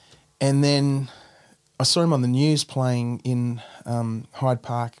 And then I saw him on the news playing in Hyde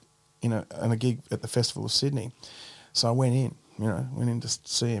Park, you know, on a gig at the Festival of Sydney. So I went in to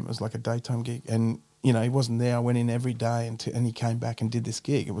see him. It was like a daytime gig. And, you know, he wasn't there. I went in every day and he came back and did this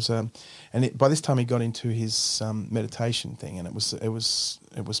gig. It was by this time he got into his meditation thing, and it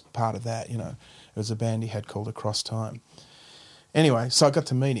was part of that, you know. It was a band he had called Across Time. Anyway, so I got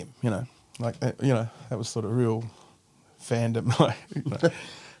to meet him, you know, like, you know, that was sort of real fandom, like, you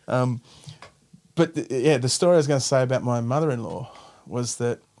know. But the story I was going to say about my mother-in-law was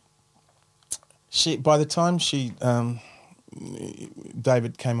that by the time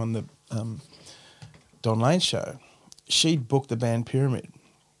David came on the Don Lane show, she'd booked the band Pyramid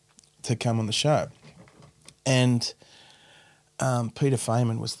to come on the show. And Peter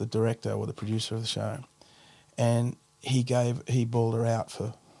Feynman was the director or the producer of the show. And he bawled her out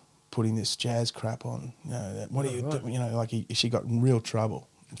for putting this jazz crap on. You know, what are you doing? You know, like she got in real trouble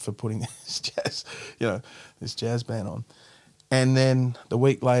for putting this jazz band on. And then the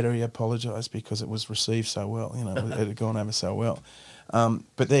week later he apologised because it was received so well, you know, it had gone over so well.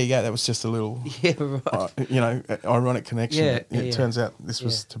 But there you go, that was just a little, ironic connection. Yeah, It turns out this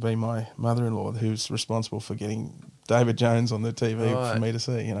was to be my mother-in-law who's responsible for getting David Jones on the TV for me to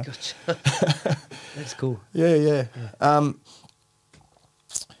see, you know. Gotcha. That's cool. Yeah.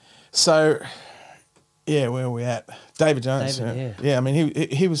 So, yeah, where are we at? David Jones. Yeah, I mean,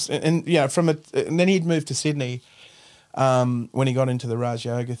 he was, and yeah, and then he'd moved to Sydney when he got into the Raj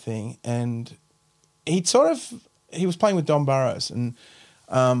Yoga thing, and he was playing with Don Burrows, and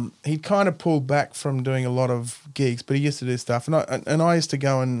he'd kind of pulled back from doing a lot of gigs, but he used to do stuff, and I used to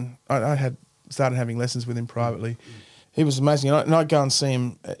go and I had started having lessons with him privately. He was amazing, and I'd go and see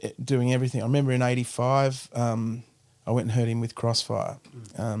him doing everything. I remember in '85, I went and heard him with Crossfire.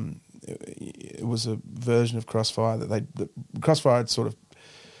 It was a version of Crossfire that Crossfire had sort of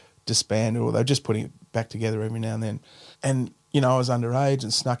disbanded, or they were just putting it back together every now and then. And, you know, I was underage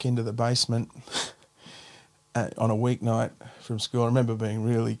and snuck into the basement on a weeknight from school. I remember being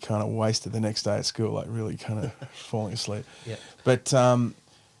really kind of wasted the next day at school, like really kind of falling asleep. Yeah. But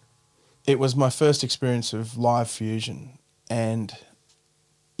it was my first experience of live fusion, and,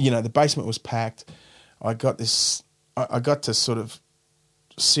 you know, the basement was packed. I got to sort of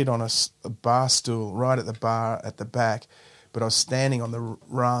sit on a bar stool right at the bar at the back, but I was standing on the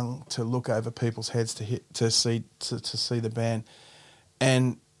rung to look over people's heads to see the band,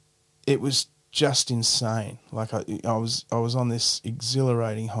 and it was just insane. Like I was on this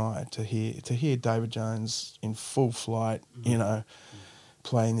exhilarating high to hear David Jones in full flight, you know,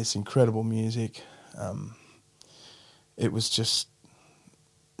 playing this incredible music. It was just,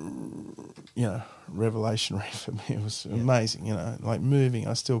 you know, revelationary for me. It was amazing, you know, like moving.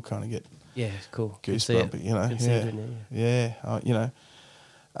 I still kind of get it's cool. goosebumpy, you know. Can see it now, you know.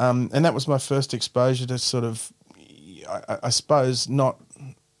 And that was my first exposure to sort of, I suppose, not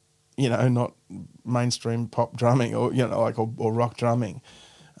mainstream pop drumming or, you know, like or rock drumming,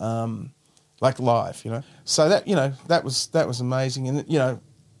 like live, you know. So that, you know, that was amazing. And, you know,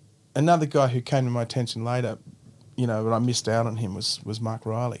 another guy who came to my attention later, you know, but I missed out on him was Mark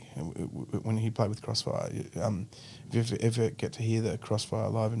Riley when he played with Crossfire. If you ever get to hear the Crossfire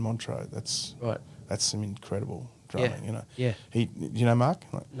live in Montreux, that's some incredible drumming. You know, Do you know Mark?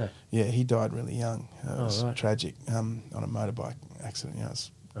 No. Yeah, he died really young. It was right. tragic on a motorbike accident. You know, it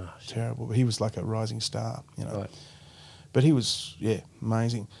was terrible. But he was like a rising star. You know, but he was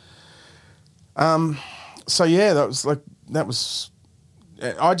amazing. So yeah, that was.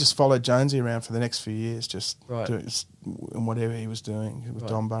 I just followed Jonesy around for the next few years, just doing whatever he was doing with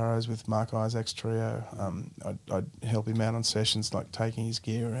Don Burrows, with Mark Isaac's trio. I'd help him out on sessions, like taking his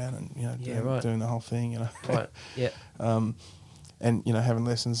gear around and doing the whole thing, you know. Right. Yeah. And having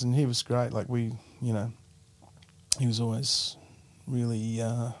lessons, and he was great. Like he was always really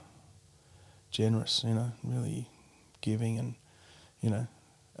generous, really giving, and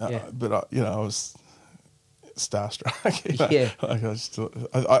but I was starstruck. Yeah.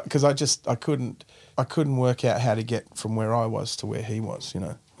 I couldn't work out how to get from where I was to where he was.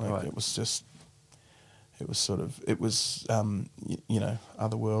 It was just. It was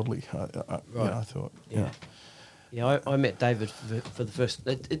otherworldly. I thought. Yeah. Yeah, I met David for the first.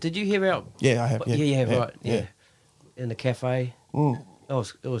 Did you hear out? Yeah, I have. Yeah, right. Yeah. In the cafe. It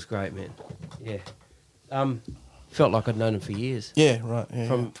was great, man. Yeah. Felt like I'd known him for years. Yeah, right.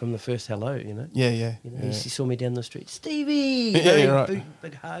 Yeah, from the first hello, Yeah. He saw me down the street. Stevie.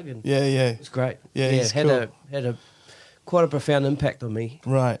 Big hug and. Yeah. It was great. Yeah. Had a quite a profound impact on me.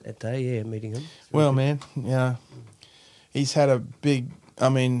 Right. That day, meeting him. Well, man, he's had a big. I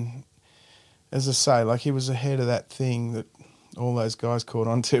mean, as I say, like he was ahead of that thing that all those guys caught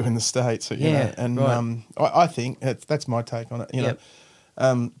on to in the States. You know? And I think that's my take on it. You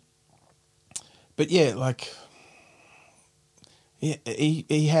know, but yeah, like. Yeah,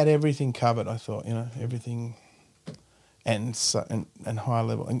 he had everything covered. I thought, everything, and high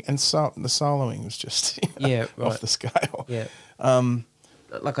level, and so the soloing was just off the scale. Yeah.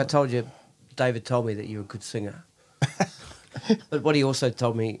 Like I told you, David told me that you're a good singer. But what he also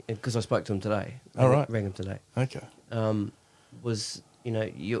told me, because I spoke to him today, rang him today. Okay. Was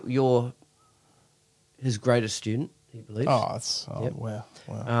you're his greatest student, he believes.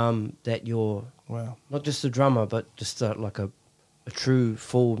 Wow. That you're not just a drummer, but just like a true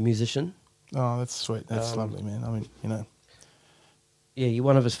full musician. Oh, that's sweet. That's lovely, man. I mean, Yeah, you're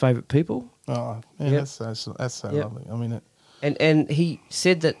one of his favourite people. Oh, man, that's so lovely. I mean, and he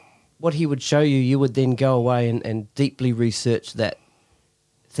said that what he would show you, you would then go away and deeply research that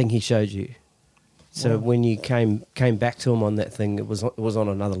thing he showed you. So when you came back to him on that thing, it was on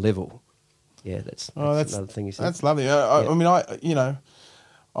another level. Yeah, that's another thing he said. That's lovely. I mean,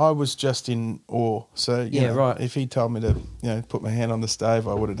 I was just in awe. So if he told me to put my hand on the stave,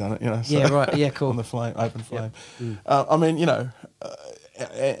 I would have done it. So cool. On the flame, open flame. I mean,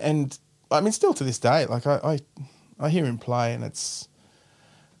 and I mean, still to this day, like I hear him play, and it's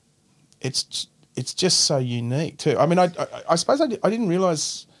just so unique too. I mean, I suppose I didn't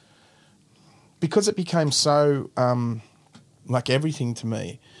realise, because it became so like everything to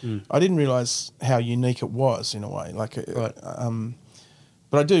me. I didn't realise how unique it was in a way. Like,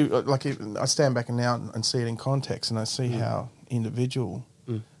 but I do, like, I stand back now and see it in context, and I see how individual.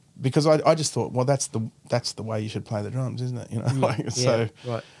 Because I just thought, well, that's the way you should play the drums, isn't it?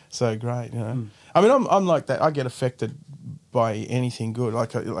 So great, I mean, I'm like that. I get affected by anything good.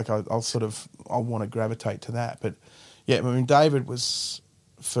 I'll want to gravitate to that. But yeah, I mean, David was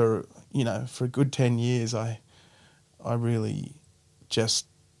for a good 10 years. I really just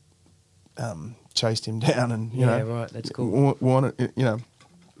chased him down, and that's cool.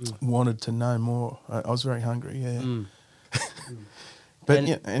 Wanted to know more. I was very hungry. Yeah. But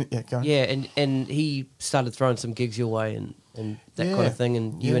go on. Yeah, and he started throwing some gigs your way and that kind of thing,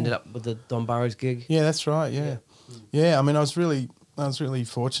 and you ended up with the Don Burrows gig. Yeah, that's right. Yeah. I mean, I was really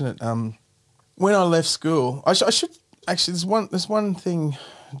fortunate. When I left school, I should actually. There's one thing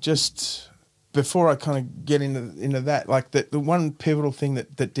just before I kind of get into that. Like the one pivotal thing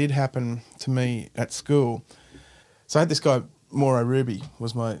that did happen to me at school. So I had this guy, Mauro Ruby,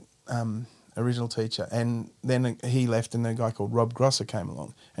 was my original teacher, and then he left, and a guy called Rob Grosser came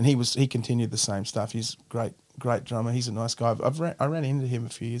along, and he continued the same stuff. He's great drummer. He's a nice guy. I ran into him a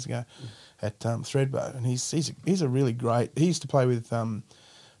few years ago at Threadbow, and he's a really great. He used to play with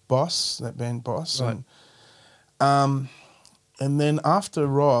Boss, that band Boss, right. And then after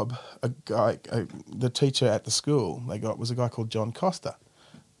Rob, the teacher at the school they got was a guy called John Costa,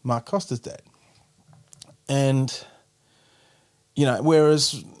 Mark Costa's dad, and.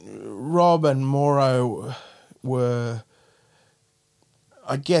 Whereas Rob and Mauro were,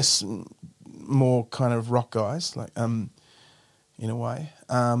 I guess, more kind of rock guys, like in a way.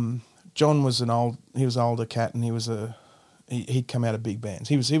 John was he was an older cat, and he'd come out of big bands.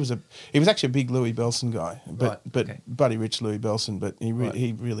 He was actually a big Louis Bellson guy, but Buddy Rich Louis Bellson, but he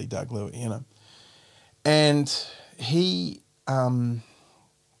really dug Louis, you know. And he, I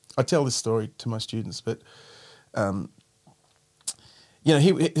tell this story to my students, but you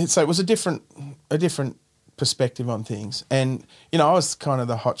know, so it was a different perspective on things. And you know, I was kind of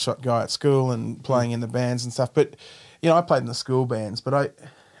the hotshot guy at school and playing in the bands and stuff. But you know, I played in the school bands, but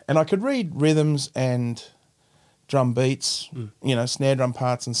I could read rhythms and drum beats, you know, snare drum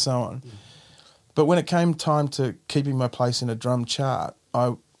parts and so on. But when it came time to keeping my place in a drum chart,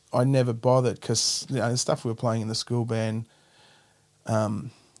 I never bothered, because you know, the stuff we were playing in the school band,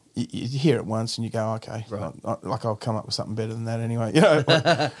 you hear it once and you go, okay, right. like I'll come up with something better than that anyway. You know,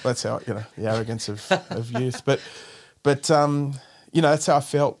 that's how, you know, the arrogance of youth. But you know, that's how I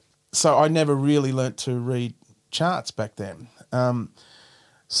felt. So I never really learnt to read charts back then.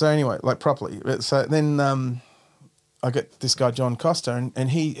 So anyway, like properly. So then I got this guy John Costa, and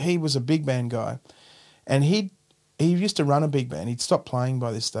he was a big band guy, and he used to run a big band. He'd stopped playing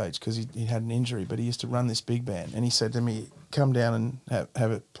by this stage because he had an injury, but he used to run this big band. And he said to me, "Come down and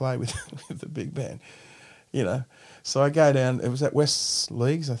have a play with the big band," you know. So I go down. It was at West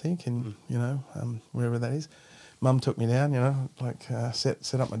Leagues, I think, in you know, wherever that is. Mum took me down, you know, like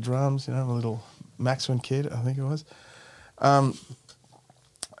set up my drums, you know, a little Maxwell kid, I think it was.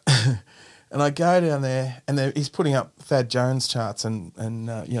 And I go down there, and he's putting up Thad Jones charts and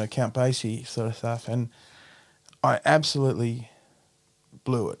you know, Count Basie sort of stuff, and I absolutely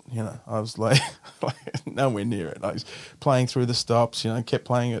blew it. You know, I was like nowhere near it. I was playing through the stops, you know, kept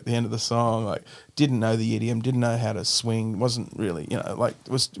playing at the end of the song. Like, didn't know the idiom, didn't know how to swing. Wasn't really, you know, like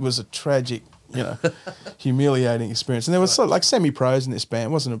it was a tragic, you know, humiliating experience. And there was sort of like semi-pros in this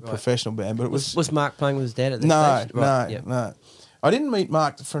band. It wasn't a professional band, but it was. Was Mark playing with his dad at that stage? Right. No. I didn't meet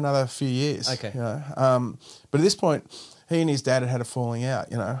Mark for another few years. Okay. You know, but at this point, he and his dad had a falling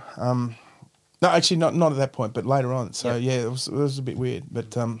out. You know, no, actually not at that point, but later on. So yeah, it was a bit weird,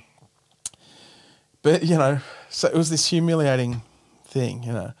 but you know, so it was this humiliating thing,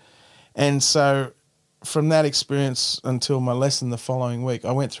 you know, and so from that experience until my lesson the following week,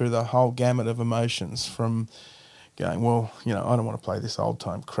 I went through the whole gamut of emotions, from going, well, you know, I don't want to play this old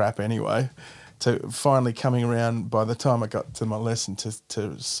time crap anyway, to finally coming around by the time I got to my lesson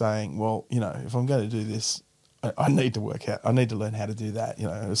to saying, well, you know, if I'm going to do this, I need to work out, I need to learn how to do that, you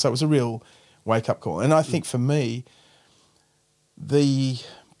know. So it was a real wake-up call. And I think for me, the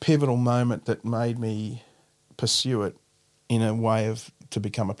pivotal moment that made me pursue it in a way to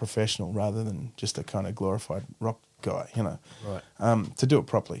become a professional rather than just a kind of glorified rock guy, you know, right. To do it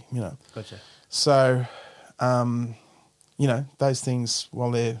properly, you know. Gotcha. So, you know, those things,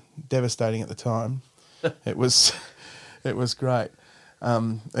 while they're devastating at the time, it was great.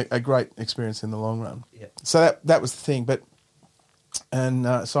 A great experience in the long run. Yeah. So that was the thing. But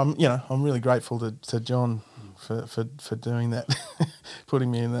so I'm really grateful to John for doing that,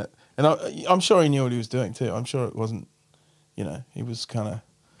 putting me in that. And I'm sure he knew what he was doing too. I'm sure it wasn't, you know, he was kind of.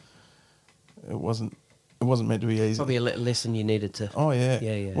 It wasn't meant to be easy. Probably a lesson you needed to. Oh yeah.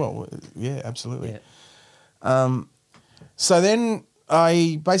 Yeah. Well, yeah, absolutely. Yeah. So then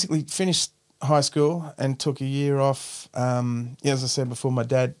I basically finished high school and took a year off. As I said before, my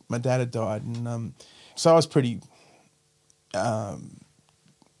dad had died, and so I was pretty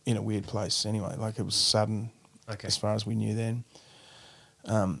in a weird place anyway. Like, it was sudden, as far as we knew then.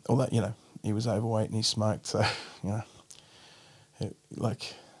 Although, you know, he was overweight and he smoked, so, you know,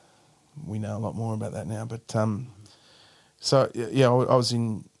 like, we know a lot more about that now. But so yeah, I was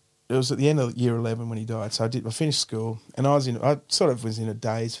in. It was at the end of year 11 when he died. So I finished school, and I sort of was in a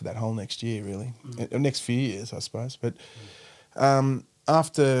daze for that whole next year, really, next few years, I suppose. But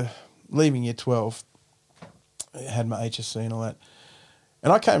after leaving year 12, I had my HSC and all that,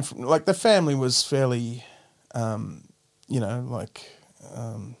 and I came from, like, the family was fairly, you know, like,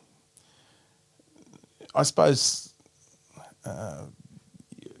 I suppose,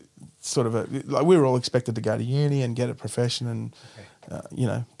 sort of like, we were all expected to go to uni and get a profession and. You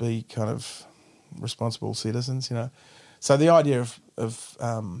know, be kind of responsible citizens, you know. So the idea of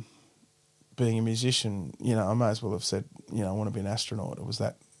being a musician, you know, I may as well have said, you know, I want to be an astronaut. It was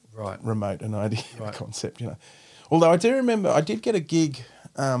that remote an idea concept, you know. Although I do remember I did get a gig,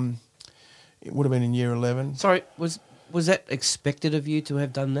 it would have been in year 11. Sorry, was that expected of you to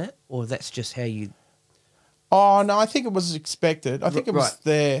have done that, or that's just how you... Oh, no, I think it was expected. I think it was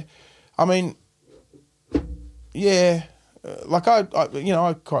there. I mean, yeah... like I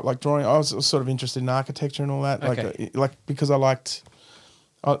quite like drawing. I was sort of interested in architecture and all that. Like because I liked,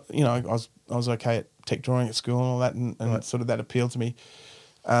 I was okay at tech drawing at school and all that, and sort of that appealed to me.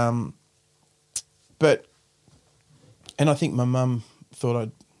 and I think my mum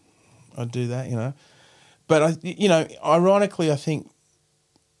thought I'd do that, you know. But ironically, I think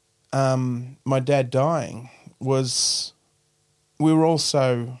my dad dying was, we were all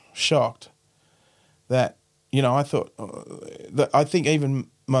so shocked that, you know, I thought, I think even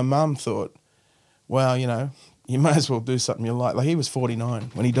my mum thought, well, you know, you may as well do something you like. Like, he was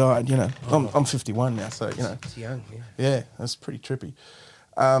 49 when he died, you know. I'm 51 now, so, you know. It's young, yeah. Yeah, that's pretty trippy.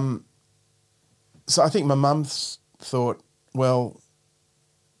 So I think my mum thought, well,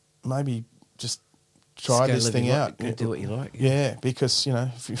 maybe just try this thing out. And do what you like. Yeah, because, you know,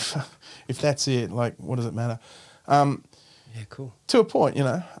 if that's it, like, what does it matter? Yeah, cool. To a point, you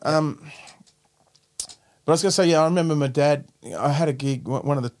know. But I was going to say, yeah, I remember my dad, I had a gig,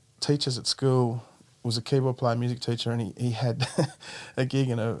 one of the teachers at school was a keyboard player, music teacher, and he had a gig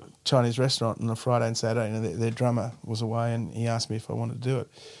in a Chinese restaurant on a Friday and Saturday, and their drummer was away, and he asked me if I wanted to do it.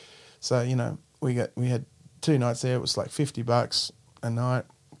 So, you know, we had 2 nights there. It was like $50 a night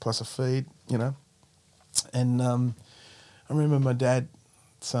plus a feed, you know. And I remember my dad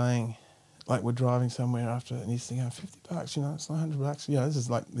saying, like, we're driving somewhere after, and he's thinking, $50, you know, it's not $100. You know, this is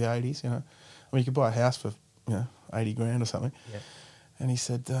like the 80s, you know. I mean, you could buy a house for, you know, 80 grand or something. Yeah. And he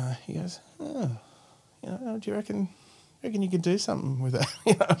said, he goes, oh, you know, do you reckon you could do something with that?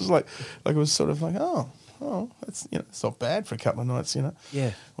 You know, I was like it was sort of like, oh, that's, you know, it's not bad for a couple of nights, you know.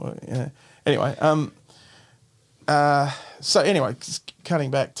 Yeah. Well, yeah. Anyway, so anyway, cutting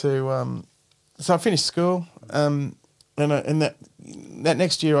back to, so I finished school, and that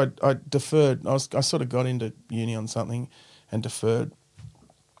next year I deferred. I sort of got into uni on something and deferred.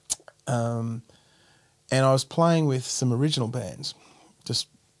 And I was playing with some original bands, just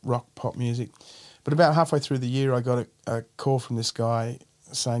rock, pop music. But about halfway through the year, I got a call from this guy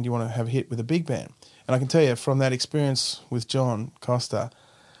saying, do you want to have a hit with a big band? And I can tell you, from that experience with John Costa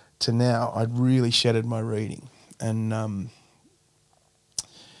to now, I'd really shedded my reading. And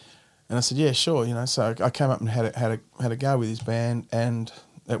I said, yeah, sure, you know. So I came up and had a go with his band, and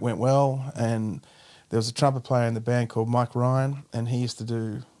it went well. And there was a trumpet player in the band called Mike Ryan, and he used to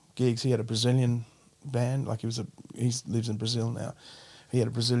do gigs. He had a Brazilian band, like he lives in Brazil now. He had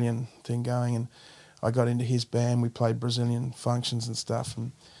a Brazilian thing going, and I got into his band. We played Brazilian functions and stuff,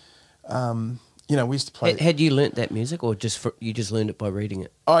 and you know, we used to play. Had you learnt that music, or you just learned it by reading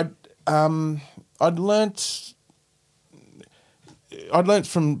it? I'd learnt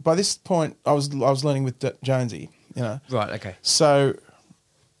from, by this point I was learning with Jonesy, you know. Right. Okay. So,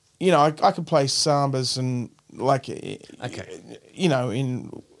 you know, I could play sambas and like, you know,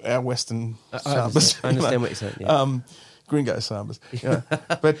 in our Western sambas. I understand what you're saying. Yeah. Gringo sambas. You know.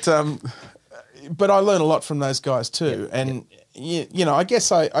 But I learned a lot from those guys too, and you know, I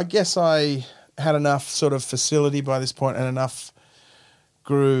guess I had enough sort of facility by this point and enough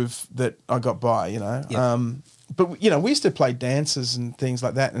groove that I got by, you know. Yeah. But, you know, we used to play dances and things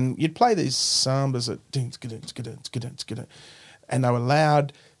like that, and you'd play these sambas at, and they were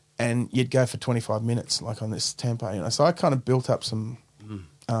loud, and you'd go for 25 minutes, like on this tempo, you know. So I kind of built up some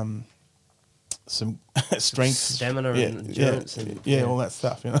strength. Stamina and endurance. Yeah, all that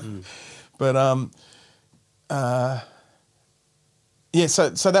stuff, you know. But, yeah,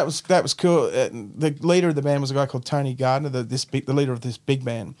 so that was cool. The leader of the band was a guy called Tony Gardner. The leader of this big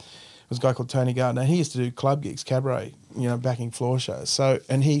band was a guy called Tony Gardner. He used to do club gigs, cabaret, you know, backing floor shows. So,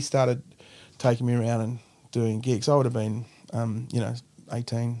 and he started taking me around and doing gigs. I would have been, you know,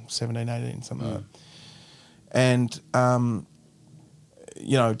 17, 18, something like that. And,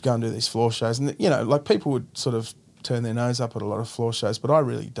 you know, go and do these floor shows. And, you know, like, people would sort of turn their nose up at a lot of floor shows, but I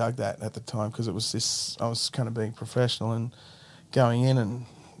really dug that at the time, because it was this, I was kind of being professional and going in and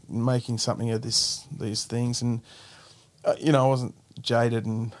making something of these things. And, you know, I wasn't jaded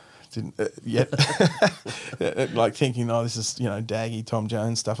and didn't yet like thinking, oh, this is, you know, daggy Tom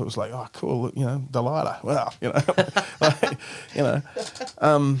Jones stuff. It was like, oh, cool, look, you know, Delilah, wow, you know, like, you know,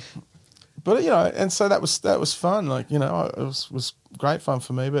 but, you know, and so that was fun, like, you know, it was great fun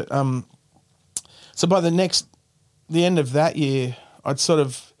for me. But so by the end of that year, I'd sort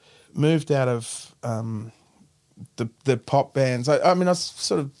of moved out of the pop bands. I mean, I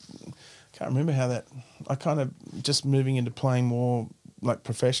sort of can't remember how that. I kind of just moving into playing more like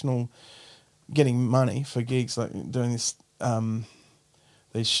professional, getting money for gigs, like doing this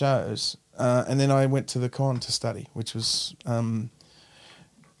these shows, and then I went to the con to study, which was,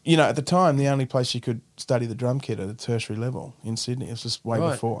 you know, at the time the only place you could study the drum kit at a tertiary level in Sydney. It was just way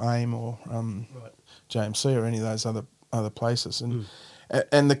before AIM or JMC or any of those other places, and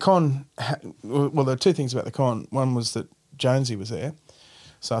the con. Well, there were two things about the con. One was that Jonesy was there.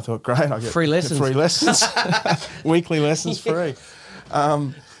 So I thought, great, I get free lessons, weekly lessons free.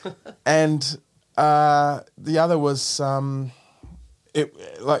 And The other was the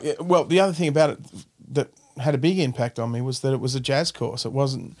other thing about it that had a big impact on me was that it was a jazz course. It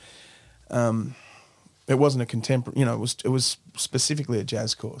wasn't a contemporary. You know, it was specifically a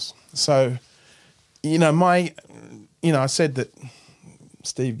jazz course. So, you know, I said that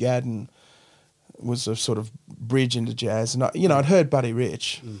Steve Gaddon was a sort of bridge into jazz, and I'd heard Buddy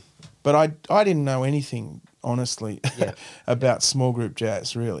Rich, but I didn't know anything honestly about small group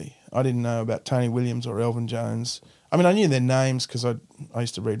jazz. Really, I didn't know about Tony Williams or Elvin Jones. I mean, I knew their names because I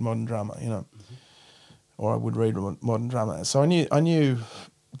used to read Modern Drummer, you know, or I would read Modern Drummer. So I knew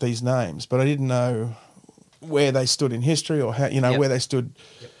these names, but I didn't know where they stood in history or how, where they stood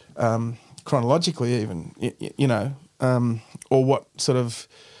chronologically, even, or what sort of,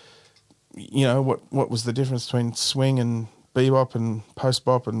 what was the difference between swing and bebop and post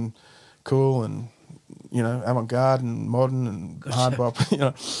bop and cool and avant-garde and modern and hard bop.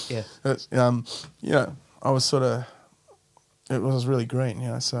 I was sort of. It was really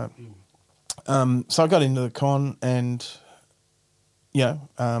green, so I got into the con and, I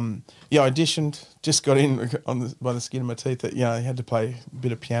auditioned, just got in by the skin of my teeth that, I had to play a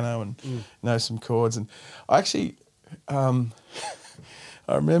bit of piano and know some chords. And I actually, I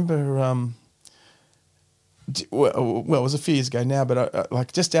remember, it was a few years ago now, but I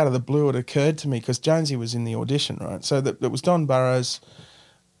just out of the blue it occurred to me, because Jonesy was in the audition, right? So that it was Don Burrows,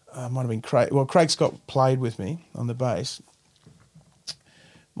 might have been Craig. Well, Craig Scott played with me on the bass.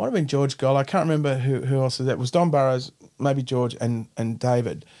 Might have been George Gold. I can't remember who else was that. It was Don Burrows, maybe George and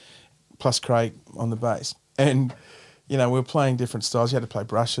David, plus Craig on the bass. And, we were playing different styles. You had to play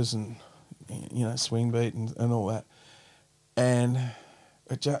brushes and, swing beat and all that. And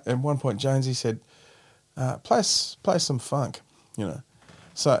at one point, Jonesy said, play some funk,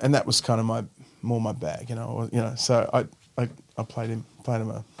 So, and that was kind of my bag, So I played him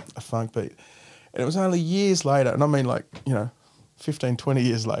a funk beat. And it was only years later, and I mean 15, 20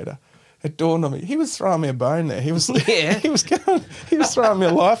 years later, it dawned on me, he was throwing me a bone there. He was he was throwing me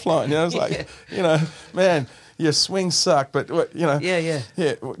a lifeline. I was like, man, your swings suck, but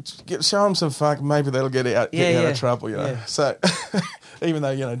show him some funk, maybe they'll get out of trouble. So even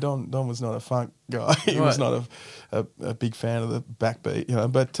though Don was not a funk guy, he was not a big fan of the backbeat,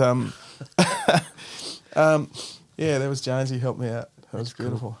 but there was Jones. He helped me out. That was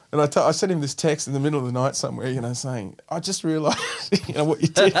beautiful. Cool. And I sent him this text in the middle of the night somewhere, saying, I just realised, what you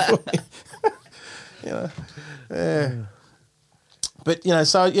did for me. Yeah. But, I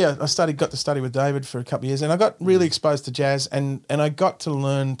got to study with David for a couple of years, and I got really exposed to jazz, and I got to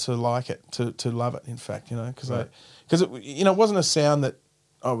learn to like it, to love it, in fact, because it wasn't a sound that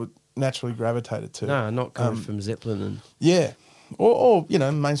I would naturally gravitated to. No, not coming from Zeppelin and... Yeah. Or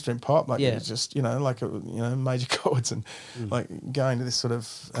mainstream pop, it's just, major chords and like going to this sort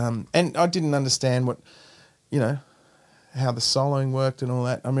of... and I didn't understand what, how the soloing worked and all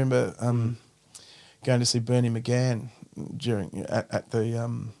that. I remember going to see Bernie McGann at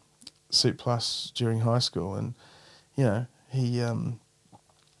the Suit Plus during high school, and, he...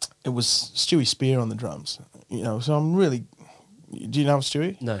 it was Stewie Spear on the drums, so I'm really... Do you know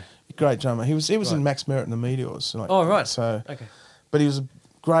Stewie? No. Great drummer. He was in Max Merritt and the Meteors. Oh, right. So... Okay. But he was a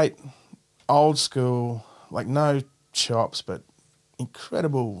great old school, no chops, but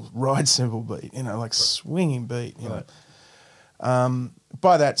incredible ride cymbal beat, swinging beat. You know.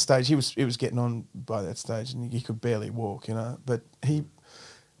 By that stage, he was getting on by that stage, and he could barely walk, But he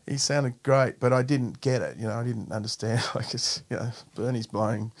sounded great, but I didn't get it, I didn't understand. Bernie's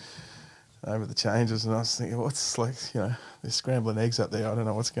blowing over the changes, and I was thinking, what's they're scrambling eggs up there. I don't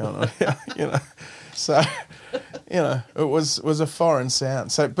know what's going on. So, it was a foreign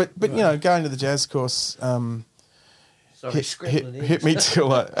sound. So, but going to the jazz course hit me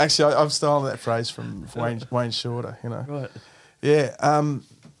till actually I've stolen that phrase from Wayne Shorter. Right. Yeah. Am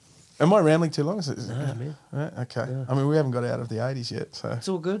I rambling too long? No, man. Right, okay. Yeah. I mean, we haven't got out of the 80s yet, so it's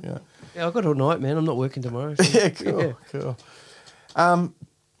all good. Yeah. Yeah, I've got all night, man. I'm not working tomorrow. So. Yeah, cool.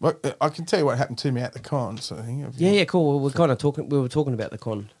 Well, I can tell you what happened to me at the con. So I think cool. Well, we were talking about the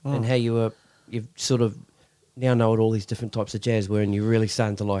con and how you've sort of now know what all these different types of jazz were, and you're really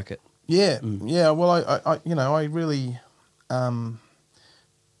starting to like it. Yeah, yeah. Well, I really, I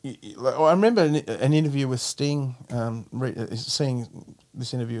remember an interview with Sting, seeing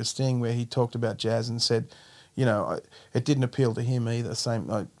this interview with Sting where he talked about jazz and said, it didn't appeal to him either.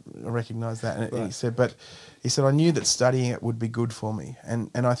 I recognise that, and he said, I knew that studying it would be good for me, and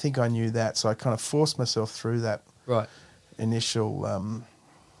I think I knew that, so I kind of forced myself through that initial,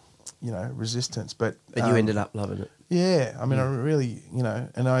 resistance. But you ended up loving it. Yeah, I mean, I really,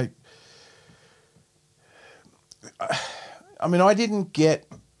 and I mean, I didn't get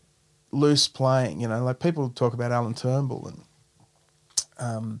loose playing. You know, like people talk about Alan Turnbull,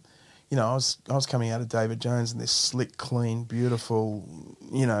 and you know, I was coming out of David Jones and this slick, clean, beautiful,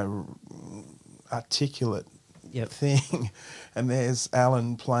 you know, articulate thing, and there's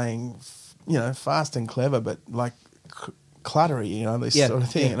Alan playing, you know, fast and clever, but like cluttery, you know, this sort of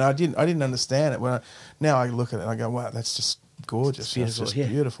thing. And I didn't understand it. Now I look at it and I go, wow, that's just gorgeous. It's just a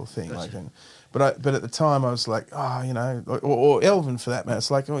beautiful thing. Gotcha. Like, but at the time I was like, oh, you know, or Elvin for that matter.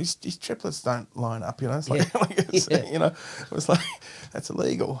 It's like, oh, his triplets don't line up, you know. It's like, you know, it was like, that's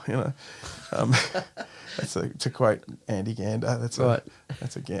illegal, you know. That's to quote Andy Gander. That's right.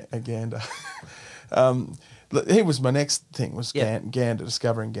 That's a Gander. He was my next thing was Gander,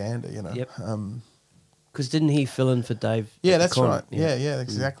 discovering Gander, you know. Yep. Because didn't he fill in for Dave? Yeah, that's right. Yeah,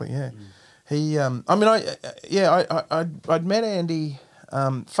 exactly. Yeah, he. I mean, I'd met Andy.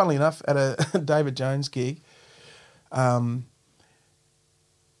 Funnily enough, at a David Jones gig.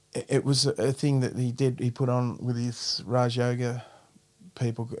 It was a thing that he did. He put on with his Raj Yoga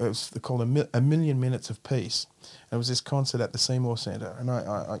people. It was called a Million Minutes of Peace. And it was this concert at the Seymour Centre, and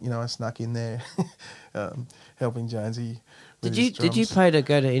I snuck in there, helping Jonesy. Did you pay to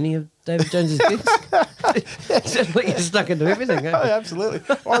go to any of David Jones's gigs? Is that what you stuck into everything? Oh, absolutely.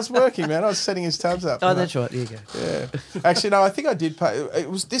 I was working, man. I was setting his tubs up. Oh, that's right. There you go. Yeah. Actually, no. I think I did pay.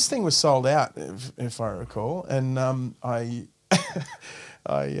 This thing was sold out, if I recall, and I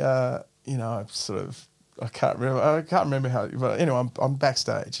can't remember how. But anyway, I'm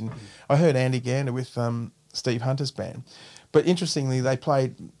backstage, and I heard Andy Gander with Steve Hunter's band, but interestingly, they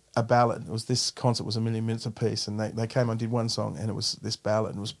played a ballad. It was this concert was a Million Minutes a piece, and they came on, did one song, and it was this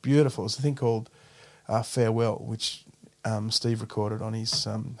ballad, and it was beautiful. It's a thing called Farewell, which Steve recorded on his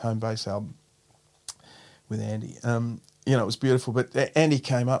home base album with Andy. You know, it was beautiful, but Andy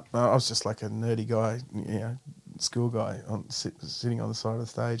came up. I was just like a nerdy guy, you know, school guy sitting on the side of the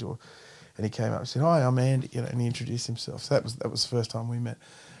stage, and he came up and said, "Hi, I'm Andy," you know, and he introduced himself. So that was the first time we met.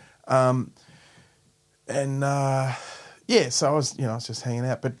 Yeah, so I was just hanging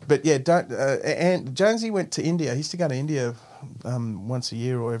out, but yeah, and Jonesy went to India. He used to go to India once a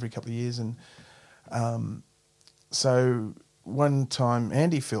year or every couple of years, and so one time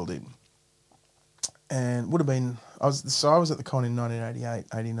Andy filled in, and would have been I was at the con in 1988,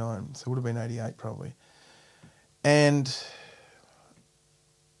 89, so it would have been 88 probably, and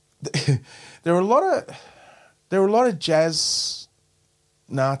there were a lot of jazz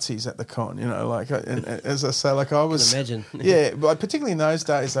Nazis at the con, you know, like, and as I say, like I was, I can imagine. Yeah, but particularly in those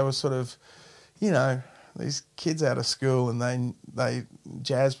days, they were sort of, you know, these kids out of school, and they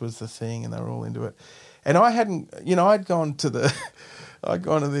jazz was the thing, and they were all into it, and I hadn't, you know, I'd gone to the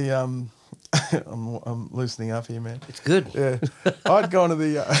I'm loosening up here, man. It's good. Yeah, I'd gone to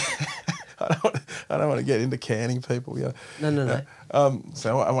the. I don't want to get into canning people, you know. No.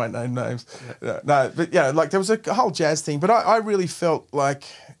 So I won't name names. No, but yeah, like there was a whole jazz thing, but I really felt like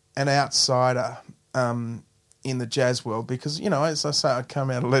an outsider in the jazz world because, you know, as I say, I'd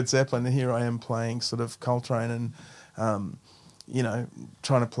come out of Led Zeppelin and here I am playing sort of Coltrane and, you know,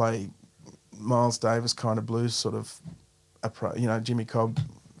 trying to play Miles Davis kind of blues sort of, you know, Jimmy Cobb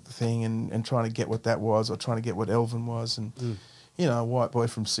thing and trying to get what that was or trying to get what Elvin was and... You know, a white boy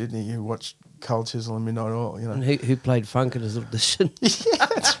from Sydney who watched Cold Chisel and Midnight Oil, you know. And who played funk at his audition. Yeah,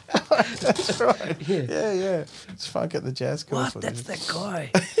 that's right. Yeah. It's funk at the jazz course. What? That's that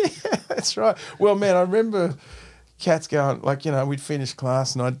guy. Yeah, that's right. Well, man, I remember cats going, like, you know, we'd finish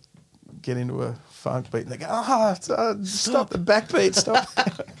class and I'd get into a funk beat and they go, stop the backbeat, stop.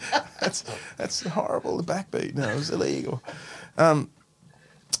 That's horrible, the backbeat. No, it was illegal. But,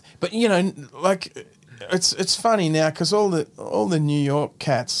 you know, like... It's funny now because all the New York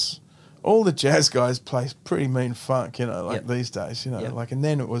cats, all the jazz guys play pretty mean funk, you know, like these days, you know, like, and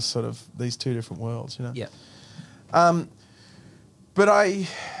then it was sort of these two different worlds, you know. Yeah. But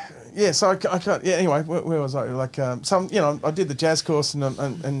so I can't. Yeah. Anyway, where was I? Like, you know, I did the jazz course and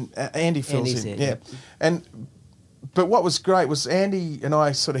Andy fills in, but what was great was Andy and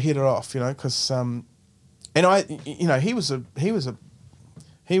I sort of hit it off, you know, because and I, you know, he was a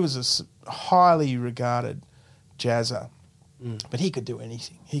highly regarded jazzer, but he could do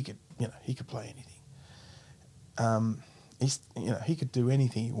anything. He could play anything. He could do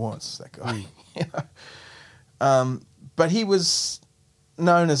anything he wants. That guy. You know? But he was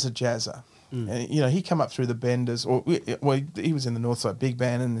known as a jazzer. And, you know, he come up through the Benders, he was in the Northside Big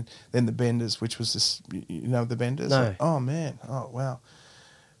Band, and then the Benders, which was this, you know, the Benders. No. Oh man, oh wow,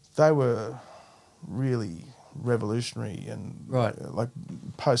 they were really revolutionary and like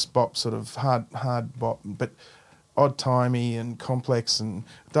post bop sort of hard bop, but odd timey and complex. And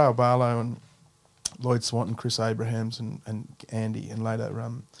Dale Barlow and Lloyd Swanton, Chris Abrahams and Andy, and later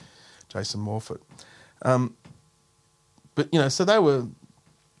Jason Morfitt. But, so they were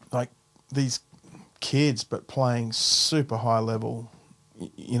like these kids, but playing super high level,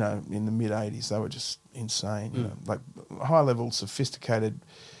 in the mid-'80s. They were just insane, like high level, sophisticated,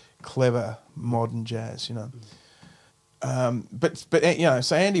 clever, modern jazz, But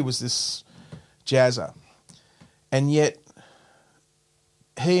so Andy was this jazzer, and yet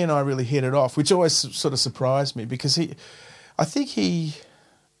he and I really hit it off, which always sort of surprised me because I think he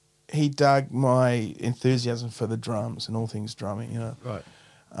dug my enthusiasm for the drums and all things drumming, Right.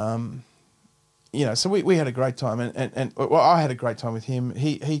 So we had a great time, and I had a great time with him.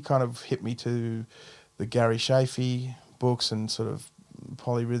 He kind of hit me to the Gary Chaffee books and sort of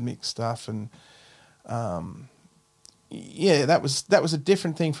polyrhythmic stuff, and that was a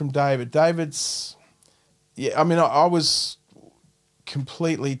different thing from David. David's, I was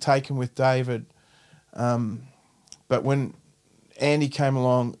completely taken with David, but when Andy came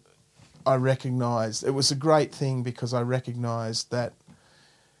along, I recognised it was a great thing because I recognised that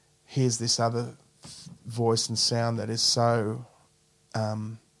here's this other voice and sound that is so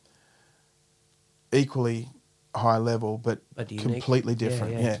equally high level, but completely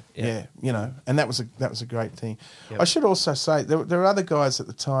different. Yeah. And that was a great thing. Yep. I should also say there were other guys at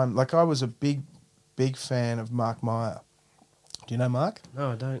the time. Like I was a big fan of Mark Meyer. Do you know Mark?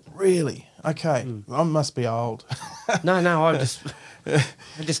 No, I don't. Really? Okay. I must be old. No, I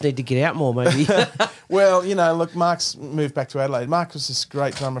just need to get out more, maybe. Well, look, Mark's moved back to Adelaide. Mark was this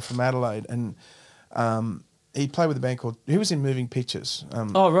great drummer from Adelaide, and he played with a band called... He was in Moving Pictures.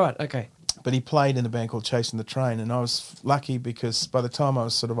 Oh, right, okay. But he played in a band called Chasing the Train, and I was lucky because by the time I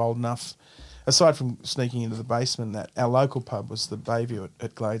was sort of old enough, aside from sneaking into the basement, that our local pub was the Bayview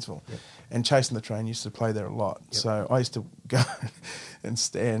at Gladesville, yep. And Chasing the Train used to play there a lot. Yep. So I used to go and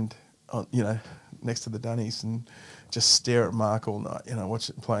stand on, next to the dunnies and just stare at Mark all night,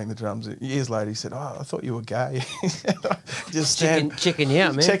 playing the drums. Years later, he said, "Oh, I thought you were gay." Just checking you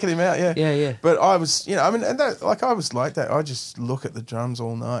out, man. Checking him out, yeah. Yeah. But I was, I was like that. I just look at the drums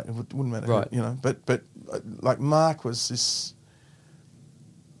all night. It wouldn't matter, right. But like Mark was this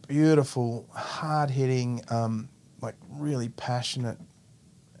beautiful, hard-hitting, like really passionate,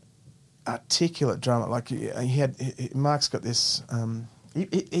 articulate drummer. Like Mark's got this.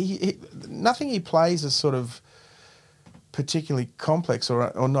 Nothing he plays is sort of particularly complex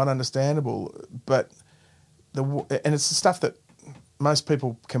or not understandable, but and it's the stuff that most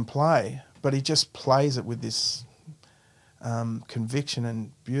people can play, but he just plays it with this conviction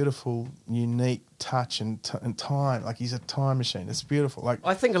and beautiful, unique touch and time. Like he's a time machine. It's beautiful. Like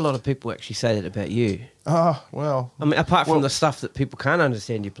I think a lot of people actually say that about you. Oh well. I mean, apart from the stuff that people can't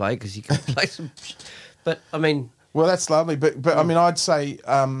understand you play because you can play some, but I mean. Well, that's lovely, but I mean, I'd say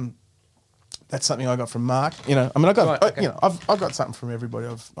that's something I got from Mark. I got right, okay. I've got something from everybody.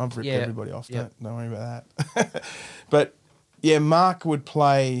 I've ripped everybody off. Yeah. Don't worry about that. But yeah, Mark would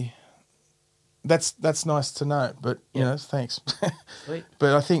play. That's nice to know. But thanks. Sweet.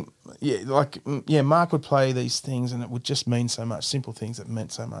 But I think Mark would play these things, and it would just mean so much. Simple things that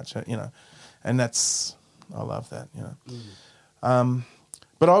meant so much. And that's I love that.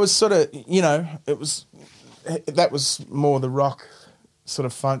 But I was sort of it was. That was more the rock sort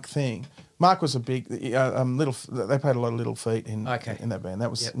of funk thing. Mark was a big little. They played a lot of Little Feat in that band.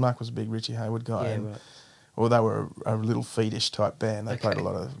 That was Mark was a big Richie Hayward guy. Yeah, right. Or they were a Little Featish type band. They played a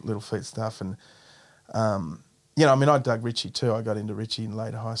lot of Little Feat stuff, and I dug Richie too. I got into Richie in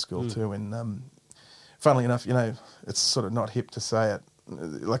later high school too, and funnily enough, it's sort of not hip to say it.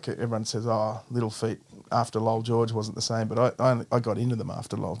 Like everyone says, Little Feat after Lowell George wasn't the same, but I got into them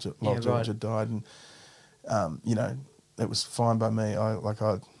after Lowell George had died, and. It was fine by me.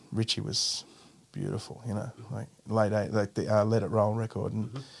 Richie was beautiful, like late eight, like the Let It Roll record,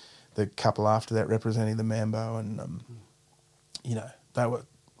 and the couple after that representing the Mambo, and they were,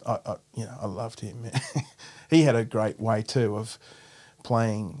 I loved him. He had a great way too of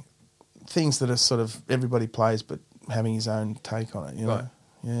playing things that are sort of everybody plays, but having his own take on it, Right.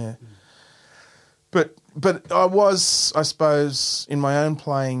 Yeah. But I was, I suppose, in my own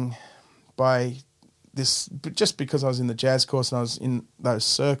playing by. But just because I was in the jazz course and I was in those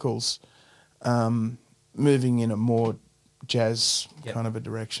circles, moving in a more jazz kind of a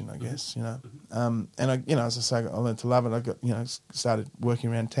direction, I guess, And I, as I say, I learned to love it. I got, started working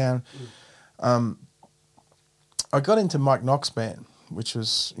around town. I got into Mike Knock's band, which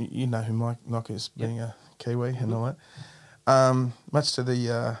was, who Mike Knock is, being a Kiwi and all that. Much to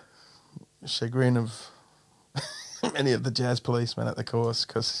the chagrin of many of the jazz policemen at the course,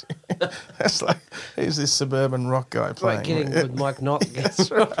 because it's like he's this suburban rock guy playing. Getting with Mike Knock. That's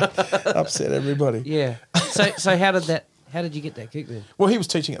right. Upset everybody. Yeah. So how did How did you get that gig then? Well, he was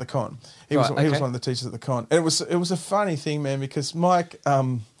teaching at the con. He was one of the teachers at the con. And it was a funny thing, man, because Mike,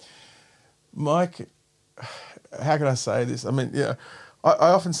 how can I say this? I mean, yeah, I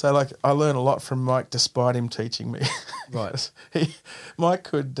often say, like, I learn a lot from Mike despite him teaching me. Right. Mike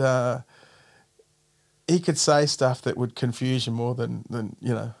could he could say stuff that would confuse you more than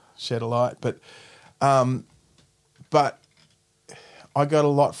shed a light. But I got a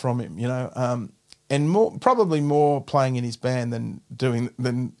lot from him, and probably more playing in his band than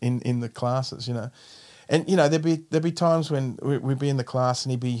in the classes, And there'd be times when we'd be in the class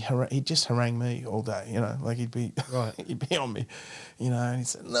and he'd just harangue me all day, like he'd be right. he'd be on me, and he'd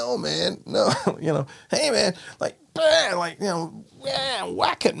say, "No, man, no, hey, man, like, yeah,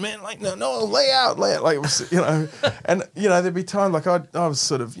 whack it, man, like, no, lay out, like, it was, and there'd be times like I was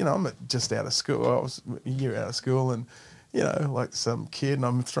sort of, I'm just out of school, I was a year out of school, and like some kid, and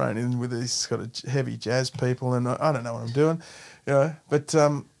I'm thrown in with these sort of heavy jazz people, and I don't know what I'm doing, but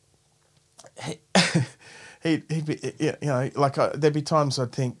he'd be, like there'd be times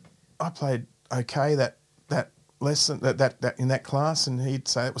I'd think I played okay that lesson that in that class, and he'd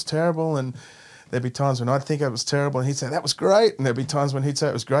say it was terrible, and there'd be times when I'd think it was terrible, and he'd say that was great, and there'd be times when he'd say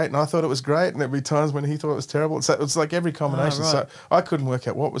it was great, and I thought it was great, and there'd be times when he thought it was terrible. So it was like every combination. Right. So I couldn't work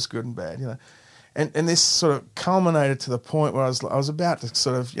out what was good and bad, And this sort of culminated to the point where I was about to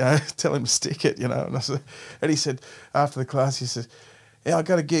sort of tell him to stick it, and he said after the class, he said, "Yeah, I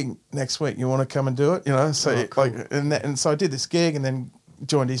got a gig next week. You want to come and do it?" So cool. and so I did this gig and then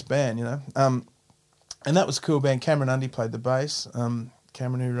joined his band, and that was a cool band. Cameron Undy played the bass.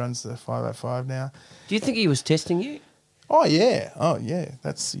 Cameron, who runs the 505 now. Do you think he was testing you? Oh yeah,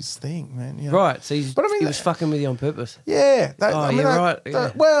 that's his thing, man. Right. So he was fucking with you on purpose. Yeah. Right.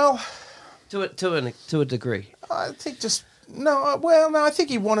 Yeah. Well, to a degree. I think I think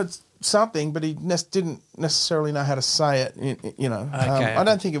he wanted something, but he didn't necessarily know how to say it. Okay. I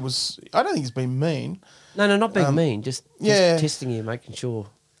don't think he's been mean. No, not being mean. Just testing you, making sure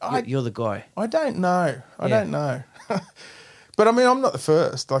you're the guy. I don't know. I don't know. But I mean, I'm not the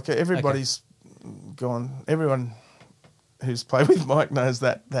first. Like everybody's gone. Everyone who's played with Mike knows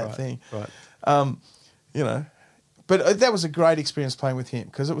that thing. Right. But that was a great experience playing with him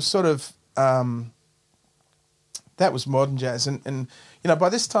because it was sort of. That was modern jazz, and by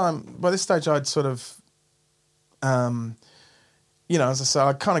this stage, I'd sort of, as I say,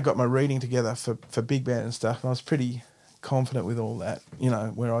 I kind of got my reading together for big band and stuff, and I was pretty confident with all that,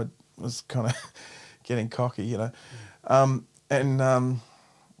 where I was kind of getting cocky, I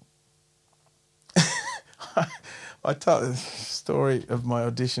told the story of my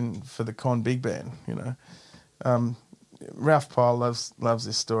audition for the Con Big Band, Ralph Pyle loves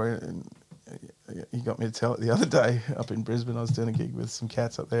this story, and he got me to tell it the other day up in Brisbane. I was doing a gig with some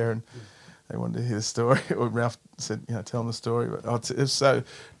cats up there, and they wanted to hear the story. Or Ralph said, tell them the story. But so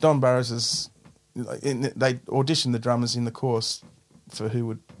Don Burrows they auditioned the drummers in the course for who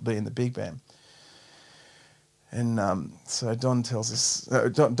would be in the big band. And so Don tells us,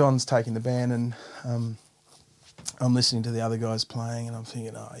 Don's taking the band, and I'm listening to the other guys playing, and I'm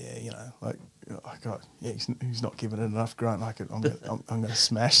thinking, he's not giving it enough grunt. I'm going to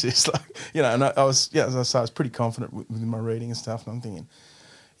smash this, And I was, as I say, I was pretty confident with my reading and stuff. And I'm thinking,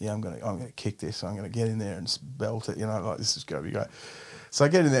 I'm going to kick this. I'm going to get in there and belt it. This is going to be great. So I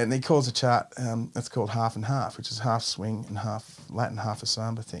get in there, and he calls a chart. That's called half and half, which is half swing and half Latin, half a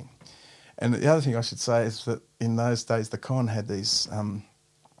samba thing. And the other thing I should say is that in those days, the Con had these.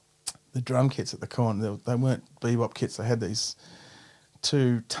 The drum kits at the Con, they weren't bebop kits. They had these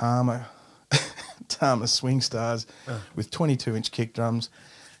 2 Tama swing stars with 22-inch kick drums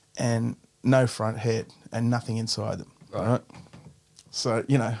and no front head and nothing inside them. Right? So,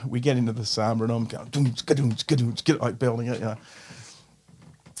 we get into the samba and I'm going, like belting it,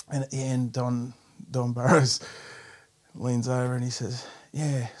 And at the end, Don Burrows leans over and he says,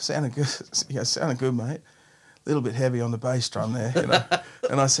 "Yeah, sounded good." He goes, "Sounded good, mate. A little bit heavy on the bass drum there,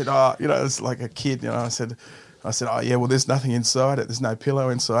 And I said, it's like a kid, I said, "Oh, yeah, well, there's nothing inside it. There's no pillow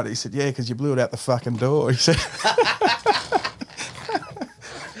inside it." He said, "Yeah, because you blew it out the fucking door." He said,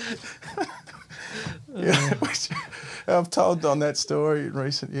 I've told Don that story in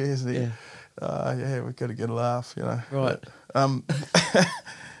recent years. And we've got to get a laugh, Right. But,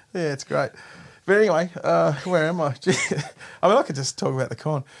 yeah, it's great. But anyway, where am I? I mean, I could just talk about the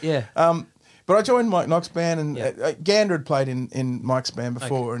Con. Yeah. But I joined Mike Knox's band, and Gander had played in Mike's band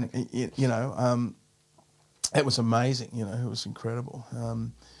before, and it was amazing. It was incredible.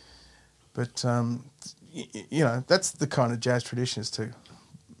 But that's the kind of jazz tradition, is to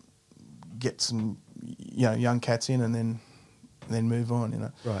get some young cats in and then move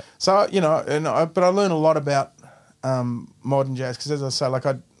on. Right. So but I learned a lot about modern jazz, because as I say, like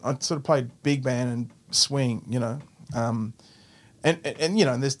I sort of played big band and swing, you know, and you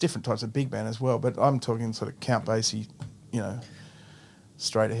know, and there's different types of big band as well, but I'm talking sort of Count Basie, you know,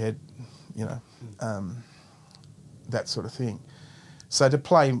 straight ahead, you know, that sort of thing. So to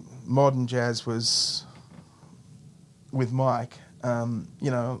play modern jazz was with Mike,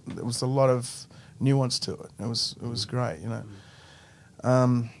 you know, there was a lot of nuance to it. It was great, you know.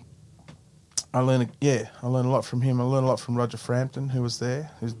 I learned a lot from him. I learned a lot from Roger Frampton, who was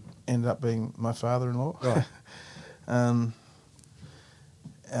there, who ended up being my father-in-law. Right.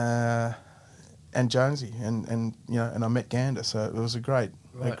 And Jonesy, and you know, and I met Gander, so it was a great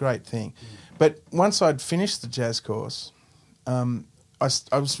thing. Mm. But once I'd finished the jazz course, I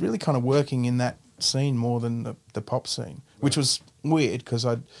was really kind of working in that scene more than the pop scene, which was weird because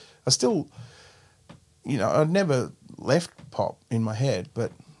I still, you know, I'd never left pop in my head,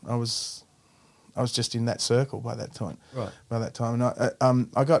 but I was just in that circle by that time. Right. By that time, and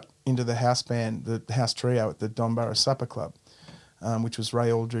I got into the house band, the house trio at the Donborough Supper Club, which was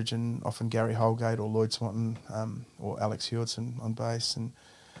Ray Aldridge and often Gary Holgate or Lloyd Swanton or Alex Hewitson on bass, and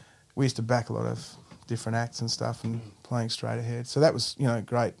we used to back a lot of different acts and stuff and playing straight ahead. So that was, you know, a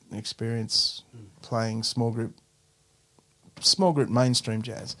great experience playing small group mainstream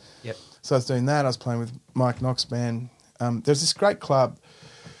jazz. Yep. So I was doing that. I was playing with Mike Knox's band. There's this great club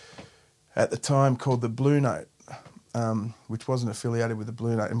at the time called the Blue Note, which wasn't affiliated with the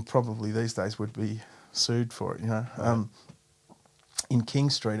Blue Note and probably these days would be sued for it, you know. Right. In King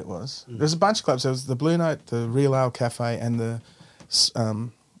Street it was. There's a bunch of clubs. There was the Blue Note, the Real Ale Cafe and the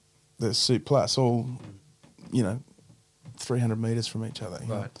Suit Plus, all, you know, 300 metres from each other.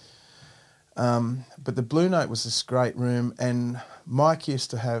 You Right. know? But the Blue Note was this great room, and Mike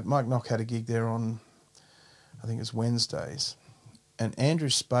Knock had a gig there on, I think it was Wednesdays, and Andrew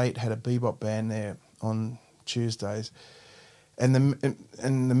Spate had a bebop band there on Tuesdays, and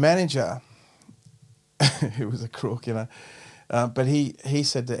the manager, who was a crook, you know, but he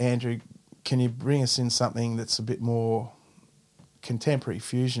said to Andrew, "Can you bring us in something that's a bit more contemporary,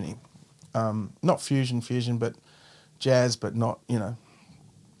 fusiony, not fusion, but jazz, but not, you know,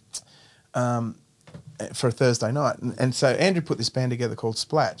 for a Thursday night." And so Andrew put this band together called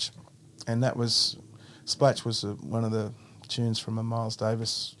Splatch, and Splatch was one of the tunes from a Miles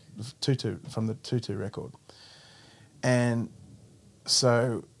Davis Tutu, from the Tutu record. And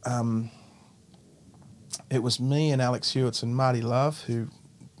so it was me and Alex Hewitts and Marty Love, who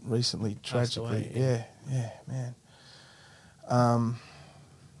recently tragically, away, man.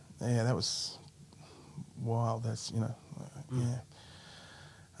 That was wild. That's, you know,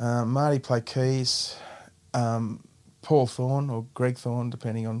 Marty played keys. Paul Thorne or Greg Thorne,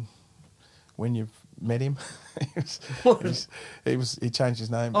 depending on when you've met him. He changed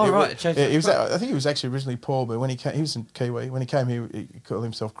his name. Oh, right. I think he was actually originally Paul, but when he came, he was in Kiwi. When he came here, he called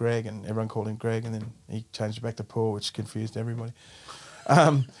himself Greg, and everyone called him Greg, and then he changed it back to Paul, which confused everybody.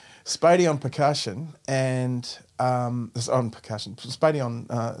 Spady on percussion Spady on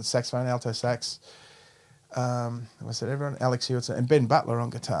saxophone, alto sax. I said everyone, Alex Hewitson, and Ben Butler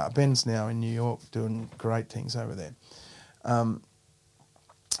on guitar. Ben's now in New York doing great things over there.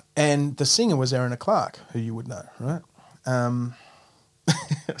 And the singer was Erina Clark, who you would know, right? I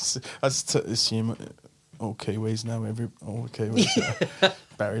assume all Kiwis know all the Kiwis.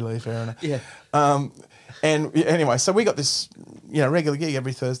 Barry Leaf, Erina. Yeah. And anyway, so we got this, you know, regular gig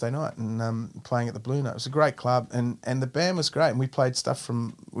every Thursday night, and playing at the Blue Note. It was a great club, and the band was great. And we played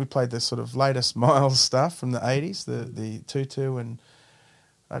the sort of latest Miles stuff from the 80s, the Tutu, and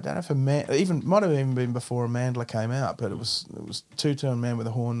I don't know if might have even been before Amandla came out, but it was Tutu and Man with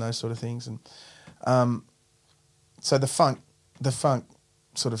a Horn, those sort of things, and so the funk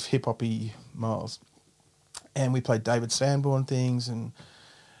sort of hip hoppy Miles, and we played David Sanborn things and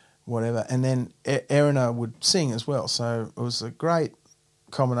whatever, and then Erina would sing as well, so it was a great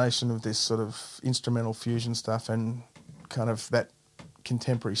combination of this sort of instrumental fusion stuff and kind of that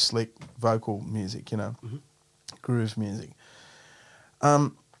contemporary slick vocal music, you know, groove music.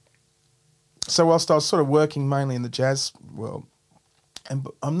 So whilst I was sort of working mainly in the jazz world, and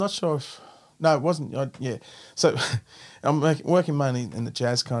I'm not sure if... No, it wasn't... So I'm working mainly in the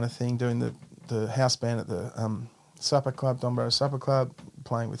jazz kind of thing, doing the house band at the Supper Club, Donborough Supper Club,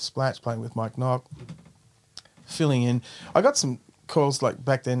 playing with Splatch, playing with Mike Knock, filling in. I got some calls like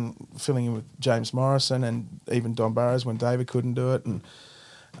back then filling in with James Morrison and even Don Burrows when David couldn't do it, and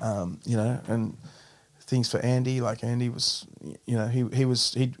you know, and things for Andy, like Andy was, you know,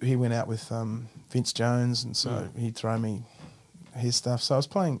 he went out with Vince Jones, and so he'd throw me his stuff. So I was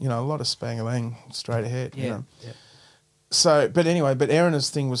playing, you know, a lot of Spangalang straight ahead, you know. but anyway, but Erina's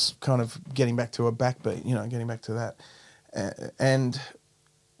thing was kind of getting back to a backbeat, getting back to that. And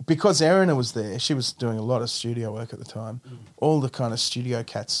because Erina was there, she was doing a lot of studio work at the time. All the kind of studio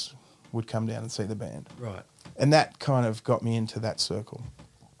cats would come down and see the band. Right. And that kind of got me into that circle.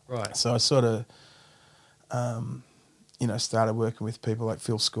 Right. So I sort of, started working with people like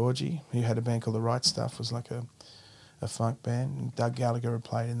Phil Scorgi, who had a band called The Right Stuff, was like a funk band. And Doug Gallagher had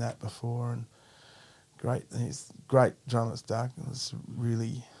played in that before, and he's great drummers, Doug. It was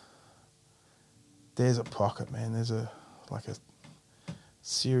really, there's a pocket, man. There's a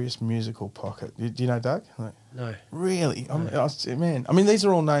serious musical pocket. Do you know Doug? No. Really? No. Man, I mean, these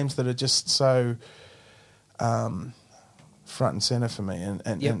are all names that are just so front and centre for me,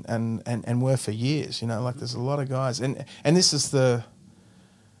 and were for years. There's a lot of guys, and this is the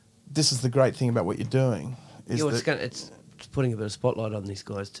great thing about what you're doing. It's putting a bit of spotlight on these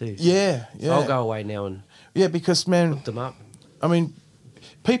guys too. So. Yeah. So I'll go away now and because man, look them up. I mean,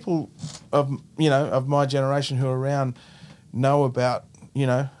 people of my generation who are around know about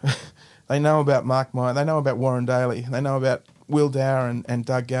they know about Mark Meyer, they know about Warren Daly, they know about Will Dower and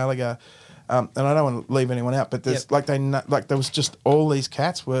Doug Gallagher, and I don't want to leave anyone out, but there's there was just all these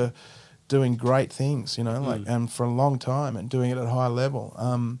cats were doing great things, and for a long time and doing it at a high level.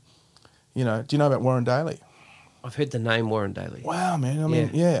 Do you know about Warren Daly? I've heard the name Warren Daly. Wow, man! I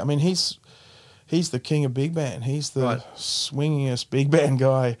mean, he's the king of big band. He's the swingingest big band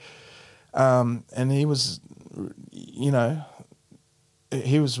guy, and he was,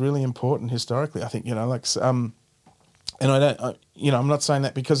 he was really important historically. I think and I'm not saying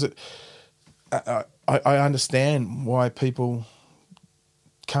that because I understand why people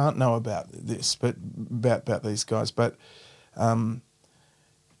can't know about this, but about these guys, but.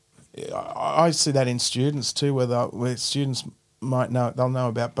 I see that in students too, where students they'll know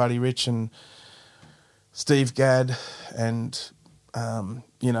about Buddy Rich and Steve Gadd and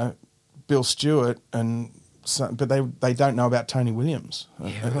Bill Stewart, but they don't know about Tony Williams.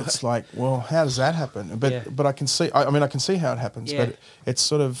 It's like, well, how does that happen? But I can see how it happens. But it's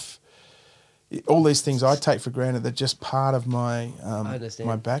sort of all these things I take for granted. They're just part of my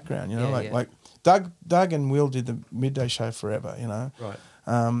my background. Like Doug and Will did the midday show forever. Right.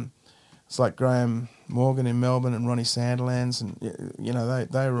 It's like Graham Morgan in Melbourne and Ronnie Sanderlands, and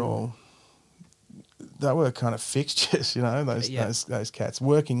they were kind of fixtures, those cats,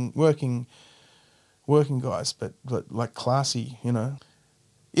 working guys, but like classy,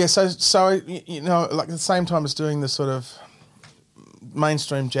 Yeah, so like at the same time as doing the sort of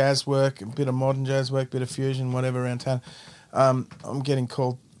mainstream jazz work, a bit of modern jazz work, a bit of fusion, whatever around town, I'm getting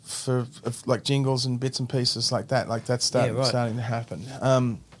called for like jingles and bits and pieces like that. Like that's starting to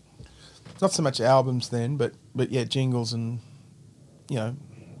happen. Not so much albums then, but jingles and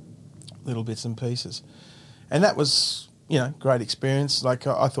little bits and pieces, and that was great experience. Like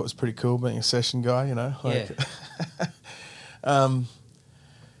I thought it was pretty cool being a session guy, and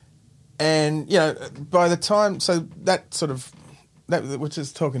by the time which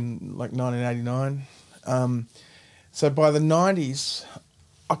is talking like 1989. So by the 90s,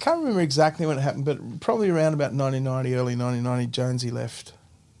 I can't remember exactly when it happened, but probably around about 1990, early 1990, Jonesy left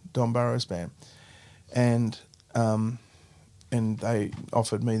Don Burrows' band, and they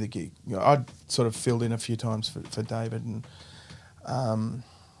offered me the gig. I'd sort of filled in a few times for David, and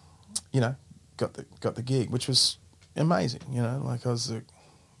got the gig, which was amazing. Like I was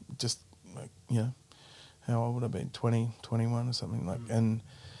how old would I have been? 20, 21 or something like, and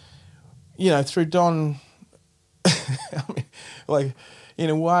through Don, I mean, like in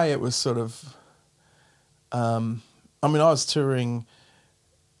a way it was sort of, I was touring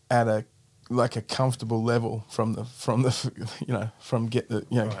at a comfortable level from out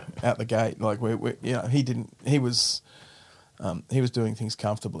the gate. Like he was doing things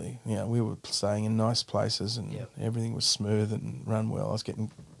comfortably. We were staying in nice places and everything was smooth and run well. I was getting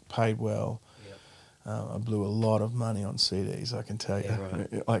paid well. I blew a lot of money on CDs, I can tell you.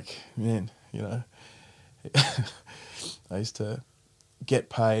 Right. Like, man, I used to get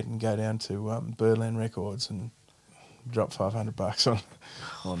paid and go down to Birdland Records and drop $500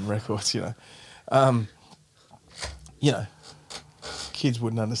 on records, kids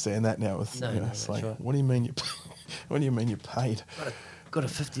wouldn't understand that now. It's like, right. What do you mean you paid? Got a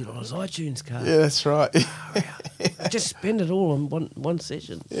 $50 iTunes card. Yeah, that's right. I just spend it all on one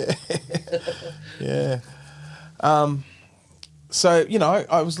session. Yeah. So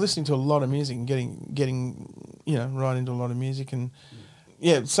I was listening to a lot of music and getting right into a lot of music, and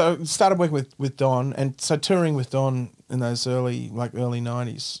so started working with Don, and so touring with Don in those early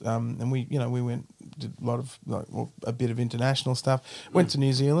 90s, and we went, did a lot of a bit of international stuff. Went to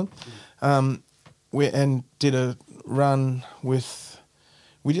New Zealand, and did run with.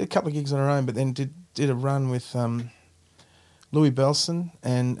 We did a couple of gigs on our own, but then did a run with Louis Belson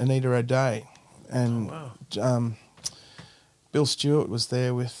and Anita O'Day, and Bill Stewart was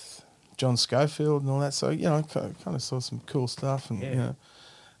there with John Schofield and all that. So I kind of saw some cool stuff, and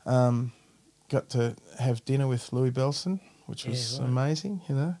got to have dinner with Louis Belson, which was amazing.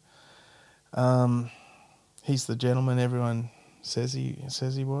 He's the gentleman everyone says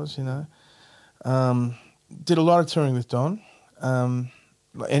he was. Did a lot of touring with Don,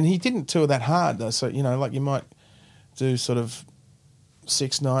 and he didn't tour that hard though. So like you might do sort of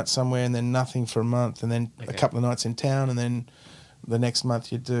 6 nights somewhere and then nothing for a month, and then a couple of nights in town, and then the next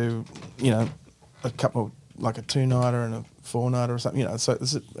month you do a couple, like a 2-nighter and a 4-nighter or something. So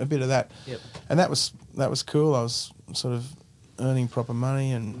there's a bit of that, and that was cool. I was sort of earning proper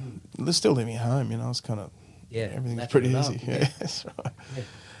money and still living at home. I was kind of everything was pretty easy. Yeah, that's right. Yeah.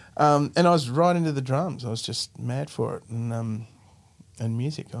 And I was right into the drums. I was just mad for it, and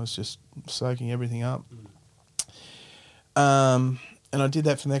music. I was just soaking everything up. And I did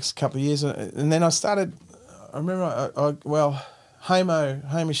that for the next couple of years, and then I started. I remember,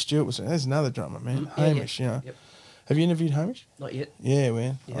 Hamish Stewart there's another drummer, man. Hamish, Yep. Have you interviewed Hamish? Not yet. Yeah,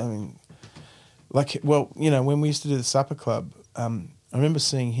 man. Yep. I mean, when we used to do the Supper Club, I remember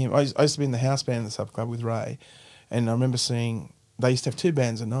seeing him. I used to be in the house band in the Supper Club with Ray, and I remember seeing they used to have 2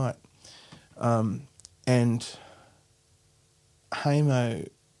 bands a night, and Hamo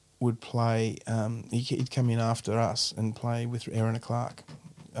would play. He'd come in after us and play with Erina Clark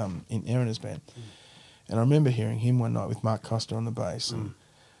in Erina's band. And I remember hearing him one night with Mark Costa on the bass, and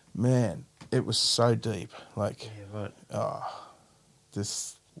man, it was so deep. Like, like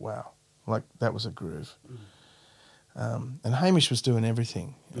that was a groove. And Hamish was doing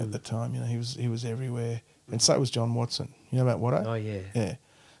everything at the time. He was everywhere, and so was John Watson. You know about Watto? Oh yeah, yeah.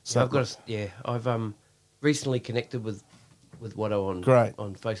 So I've recently connected with Watto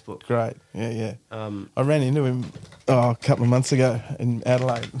on Facebook. Great, yeah. I ran into him a couple of months ago in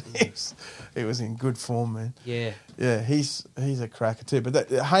Adelaide. He was in good form, man. Yeah. He's a cracker too. But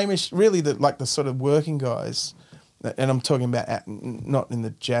Hamish, really, the sort of working guys, and I'm talking about not in the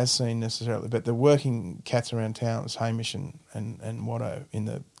jazz scene necessarily, but the working cats around town was Hamish and Watto in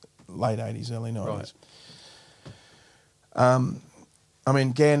the late 80s, early 90s. Right. I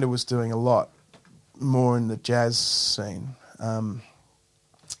mean, Gander was doing a lot more in the jazz scene.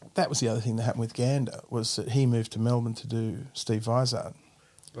 That was the other thing that happened with Gander, was that he moved to Melbourne to do Steve Vizard.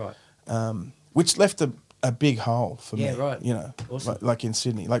 Right. Which left a big hole for me. Yeah, right. Awesome. Like in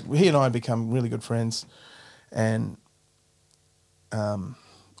Sydney. Like, he and I had become really good friends, and although,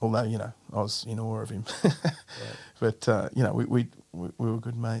 I was in awe of him. Right. But, we were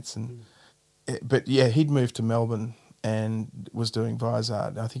good mates. But, yeah, he'd moved to Melbourne and was doing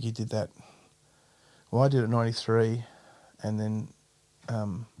Vizard. I think he did that. Well, I did it 93, and then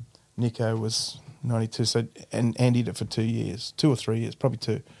Nico was 92. So, and Andy did it for 2 years, 2 or 3 years, probably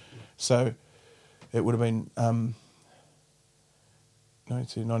 2. So it would have been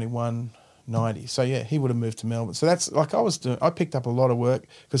 92, 91, 90. So yeah, he would have moved to Melbourne. So that's like I picked up a lot of work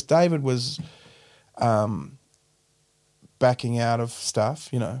because David was backing out of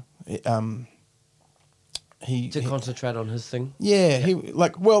stuff, He concentrate on his thing. Yeah,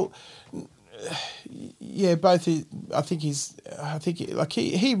 both. He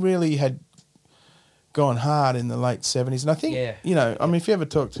really had gone hard in the late 70s, and I think I mean, if you ever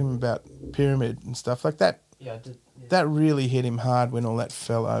talk to him about Pyramid and stuff like that, I did. Yeah. That really hit him hard when all that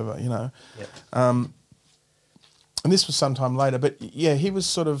fell over, Yeah. And this was sometime later, but yeah, he was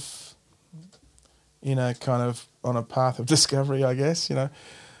sort of, kind of on a path of discovery, I guess. I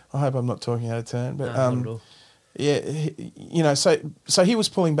hope I'm not talking out of turn, but no, not at all. Yeah, so he was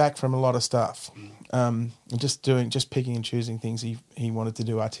pulling back from a lot of stuff, and just picking and choosing things he wanted to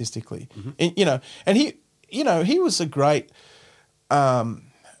do artistically, and he was a great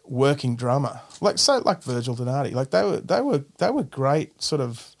working drummer, like Virgil Donati, like they were great sort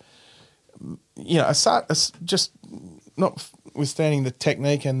of, just notwithstanding the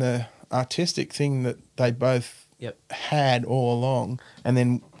technique and the artistic thing that they both had all along, and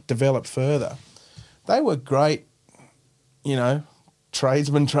then developed further. They were great,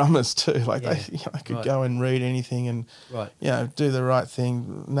 tradesman drummers too. Like they could go and read anything and do the right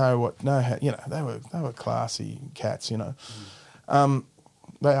thing. They were classy cats. They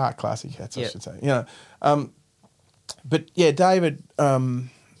are classy cats, I should say. But yeah, David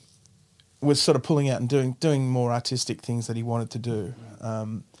was sort of pulling out and doing more artistic things that he wanted to do,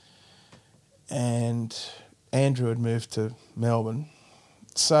 and Andrew had moved to Melbourne.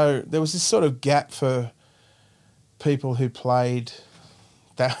 So there was this sort of gap for people who played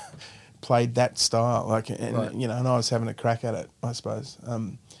played that style, like, and Right. you know, and I was having a crack at it, I suppose,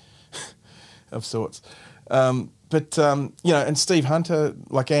 of sorts. But you know, and Steve Hunter,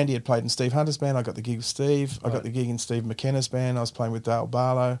 like Andy had played in Steve Hunter's band. I got the gig with Steve. I got the gig in Steve McKenna's band. I was playing with Dale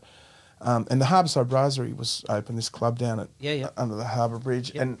Barlow. And the Harbourside Brasserie was open, this club down at under the Harbour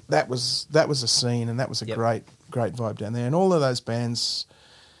Bridge, and that was a scene, and that was a great vibe down there. And all of those bands,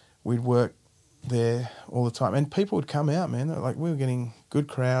 we'd work there all the time, and people would come out, man. Like, we were getting good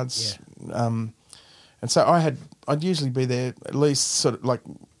crowds, and so I'd usually be there at least sort of like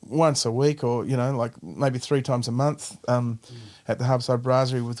once a week, or you know, like maybe 3 times a month at the Harbourside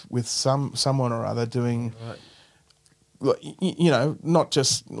Brasserie with someone or other doing. Right. You know, not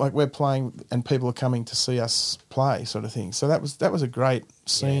just like we're playing and people are coming to see us play, sort of thing. So that was a great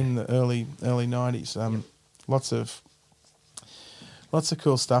scene in the early 90s. Lots of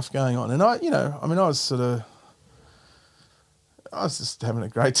cool stuff going on, and I was just having a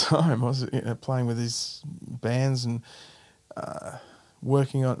great time. I was playing with these bands and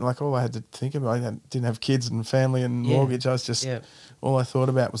working on, like, all I had to think about. I didn't have kids and family and mortgage. I was just all I thought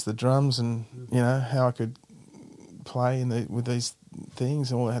about was the drums and you know how I could play with these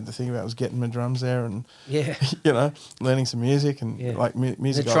things. All I had to think about was getting my drums there and you know, learning some music and like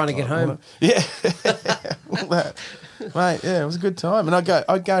music. They're trying to get home. All that, mate. Yeah, it was a good time. And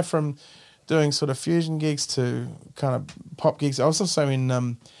I'd go from doing sort of fusion gigs to kind of pop gigs. I was also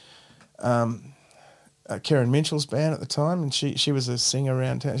in Karen Minshall's band at the time, and she was a singer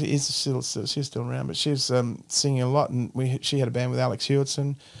around town. She's still around, but she was singing a lot. And she had a band with Alex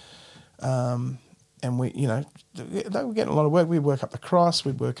Hewitson. And we, you know, they were getting a lot of work. We'd work up the Cross.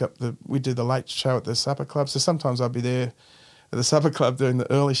 We'd do the late show at the supper club. So sometimes I'd be there at the supper club doing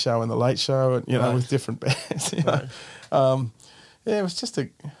the early show and the late show, and, you know, with different bands. You know, it was just a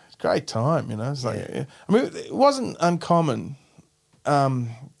great time. You know, it's like, I mean, it wasn't uncommon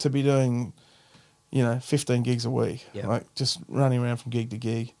to be doing, you know, 15 gigs a week, like just running around from gig to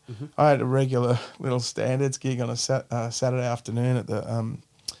gig. Mm-hmm. I had a regular little standards gig on a Saturday afternoon at the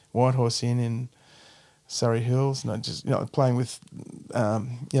White Horse Inn in Surrey Hills, and I just, you know, playing with,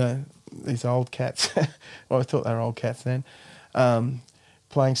 you know, these old cats. Well, I thought they were old cats then.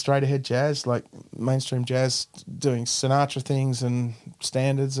 Playing straight ahead jazz, like mainstream jazz, doing Sinatra things and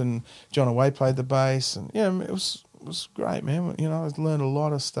standards, and John Away played the bass, and yeah, it was great, man. You know, I learned a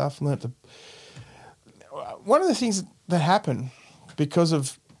lot of stuff. One of the things that happened because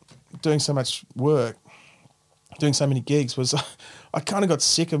of doing so much work, doing so many gigs, was I kind of got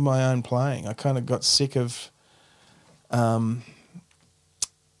sick of my own playing. I kind of got sick of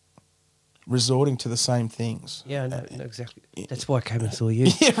resorting to the same things. Yeah, no, exactly. That's why I came and saw you.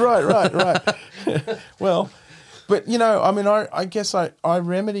 Yeah, right. Well, but, you know, I mean, I guess I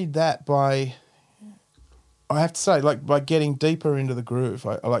remedied that by, I have to say, like, by getting deeper into the groove.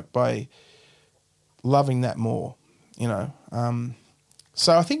 I like by loving that more, you know.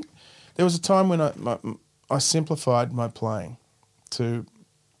 So I think there was a time when I simplified my playing to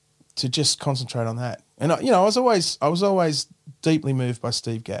just concentrate on that. And you know, I was always deeply moved by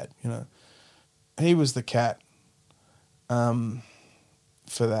Steve Gadd. You know, he was the cat for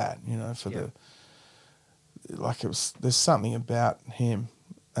that. You know, for the, like, it was. There's something about him.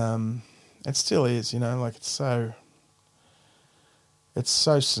 It still is. You know, like it's so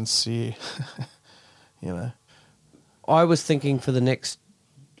sincere. You know, I was thinking for the next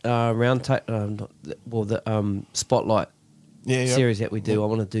spotlight series that we do, I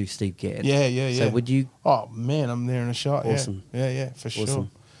want to do Steve Gadd. Yeah. So would you? Oh man, I'm there in a shot. Awesome. Yeah, for sure. Awesome.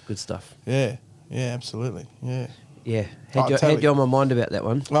 Good stuff. Yeah, absolutely. Yeah. Had you on my mind about that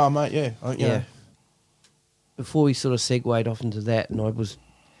one. Oh mate, yeah. You know. Before we sort of segued off into that, and I was.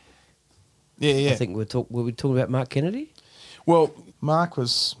 Yeah. I think were we talking about Mark Kennedy? Well, Mark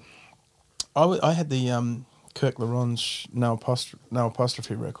was. I had the Kirk Laronge No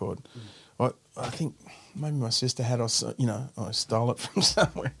Apostrophe record. I think maybe my sister had, you know, I stole it from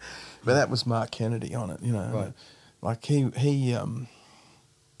somewhere, but that was Mark Kennedy on it. You know, right. Like he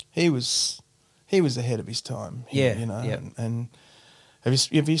was ahead of his time. You know, and have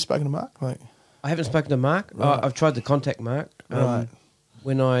you spoken to Mark? Like, I haven't spoken to Mark. Right. I've tried to contact Mark. Right.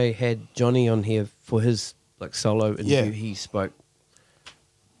 When I had Johnny on here for his like solo interview, he spoke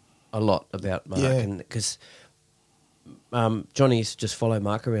a lot about Mark, and because Johnny used to just follow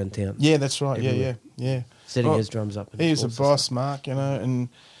Mark around town. Yeah, that's right. Everywhere. Yeah. Setting his drums up. He was a boss, Mark, you know, and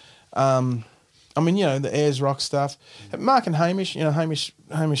I mean, you know, the Ayers Rock stuff. Mark and Hamish, you know, Hamish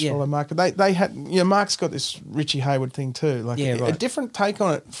follow Mark. They had, you know, Mark's got this Richie Hayward thing too, like a different take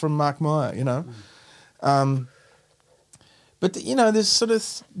on it from Mark Meyer, you know. But you know, there's sort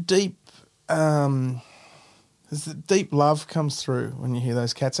of deep. There's the deep love comes through when you hear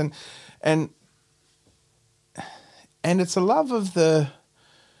those cats, and it's a love of the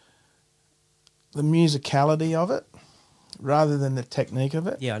musicality of it rather than the technique of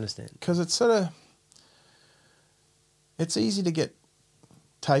it. Yeah, I understand. Because it's easy to get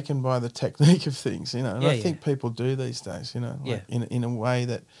taken by the technique of things, you know. And I think people do these days, you know, like in a way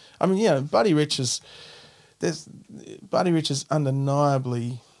that, I mean, Buddy Rich is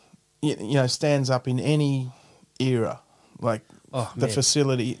undeniably, you know, stands up in any era. Like the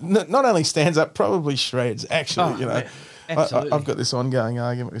facility, not only stands up, probably shreds. Actually, you know, I've got this ongoing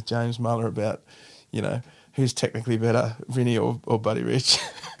argument with James Muller about, you know, who's technically better, Vinny or Buddy Rich.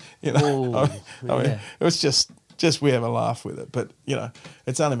 You know, I mean, it was just we have a laugh with it, but you know,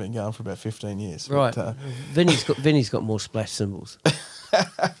 it's only been going for about 15 years. Right, but, Vinny's got more splash cymbals.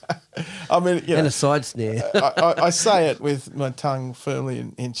 I mean, you know, and a side snare. I say it with my tongue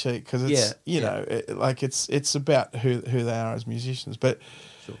firmly in cheek because it's know, it's about who they are as musicians. But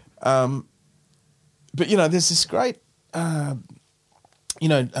but you know, there's this great Drum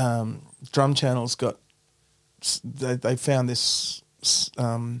Channel's got they found this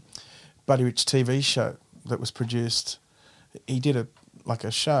Buddy Rich TV show that was produced. He did a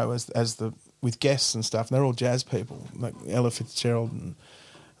show with guests and stuff, and they're all jazz people like Ella Fitzgerald and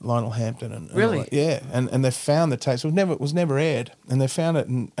Lionel Hampton and really? All that. And they found the tapes. It was never aired, and they found it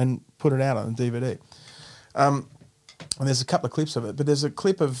and put it out on DVD. And there's a couple of clips of it, but there's a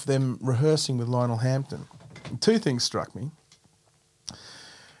clip of them rehearsing with Lionel Hampton. And two things struck me.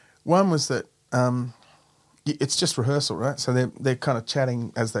 One was that it's just rehearsal, right? So they're kind of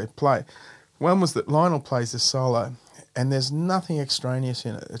chatting as they play. One was that Lionel plays this solo, and there's nothing extraneous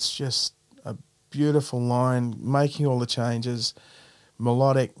in it. It's just a beautiful line, making all the changes,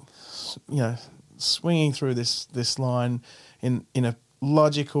 melodic, you know, swinging through this line in a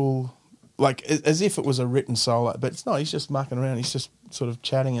logical, like as if it was a written solo, but it's not. He's just mucking around. He's just sort of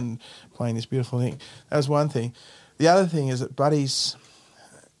chatting and playing this beautiful thing. That was one thing. The other thing is that Buddy's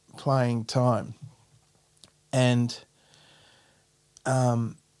playing time, and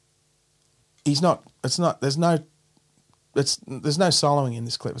he's not. It's not. There's no soloing in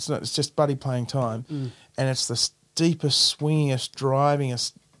this clip. It's not. It's just Buddy playing time, and it's the deepest, swingingest,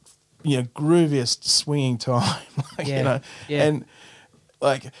 drivingest, you know, grooviest swinging time. You know, and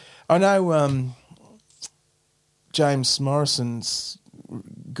like I know James Morrison's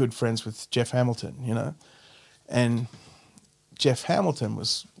good friends with Jeff Hamilton, you know, and Jeff Hamilton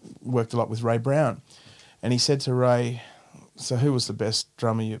worked a lot with Ray Brown, and he said to Ray, "So who was the best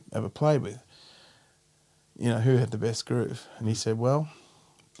drummer you ever played with? You know, who had the best groove?" And he said, "Well,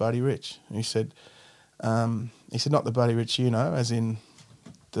 Buddy Rich." And he said, "Not the Buddy Rich you know, as in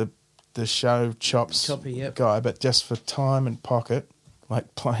the show chops guy, but just for time and pocket,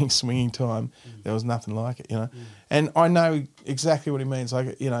 like playing swinging time, there was nothing like it, you know." And I know exactly what he means.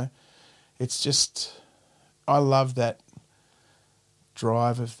 Like, you know, it's just, I love that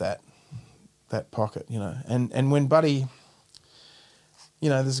drive of that pocket, you know. And when Buddy, you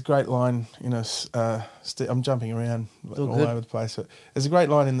know, there's a great line, you know, I'm jumping around all over the place, but there's a great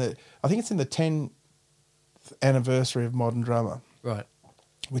line I think it's in the 10th anniversary of Modern Drummer. Right.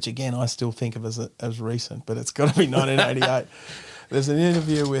 Which again, I still think of as recent, but it's got to be 1988. There's an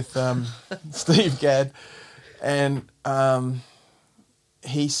interview with Steve Gadd, and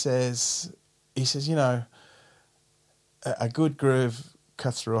he says, you know, a good groove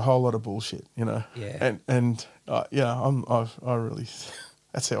cuts through a whole lot of bullshit, you know. Yeah. And you know, I really,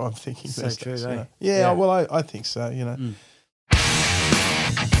 that's how I'm thinking. So these true, days, eh? you know? Yeah. Well, I think so, you know.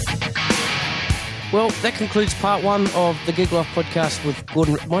 Well, that concludes part one of the Gig Life podcast with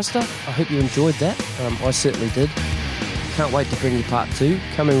Gordon Rytmeister. I hope you enjoyed that. I certainly did. Can't wait to bring you part two.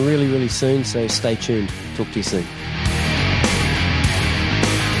 Coming really, really soon, so stay tuned. Talk to you soon.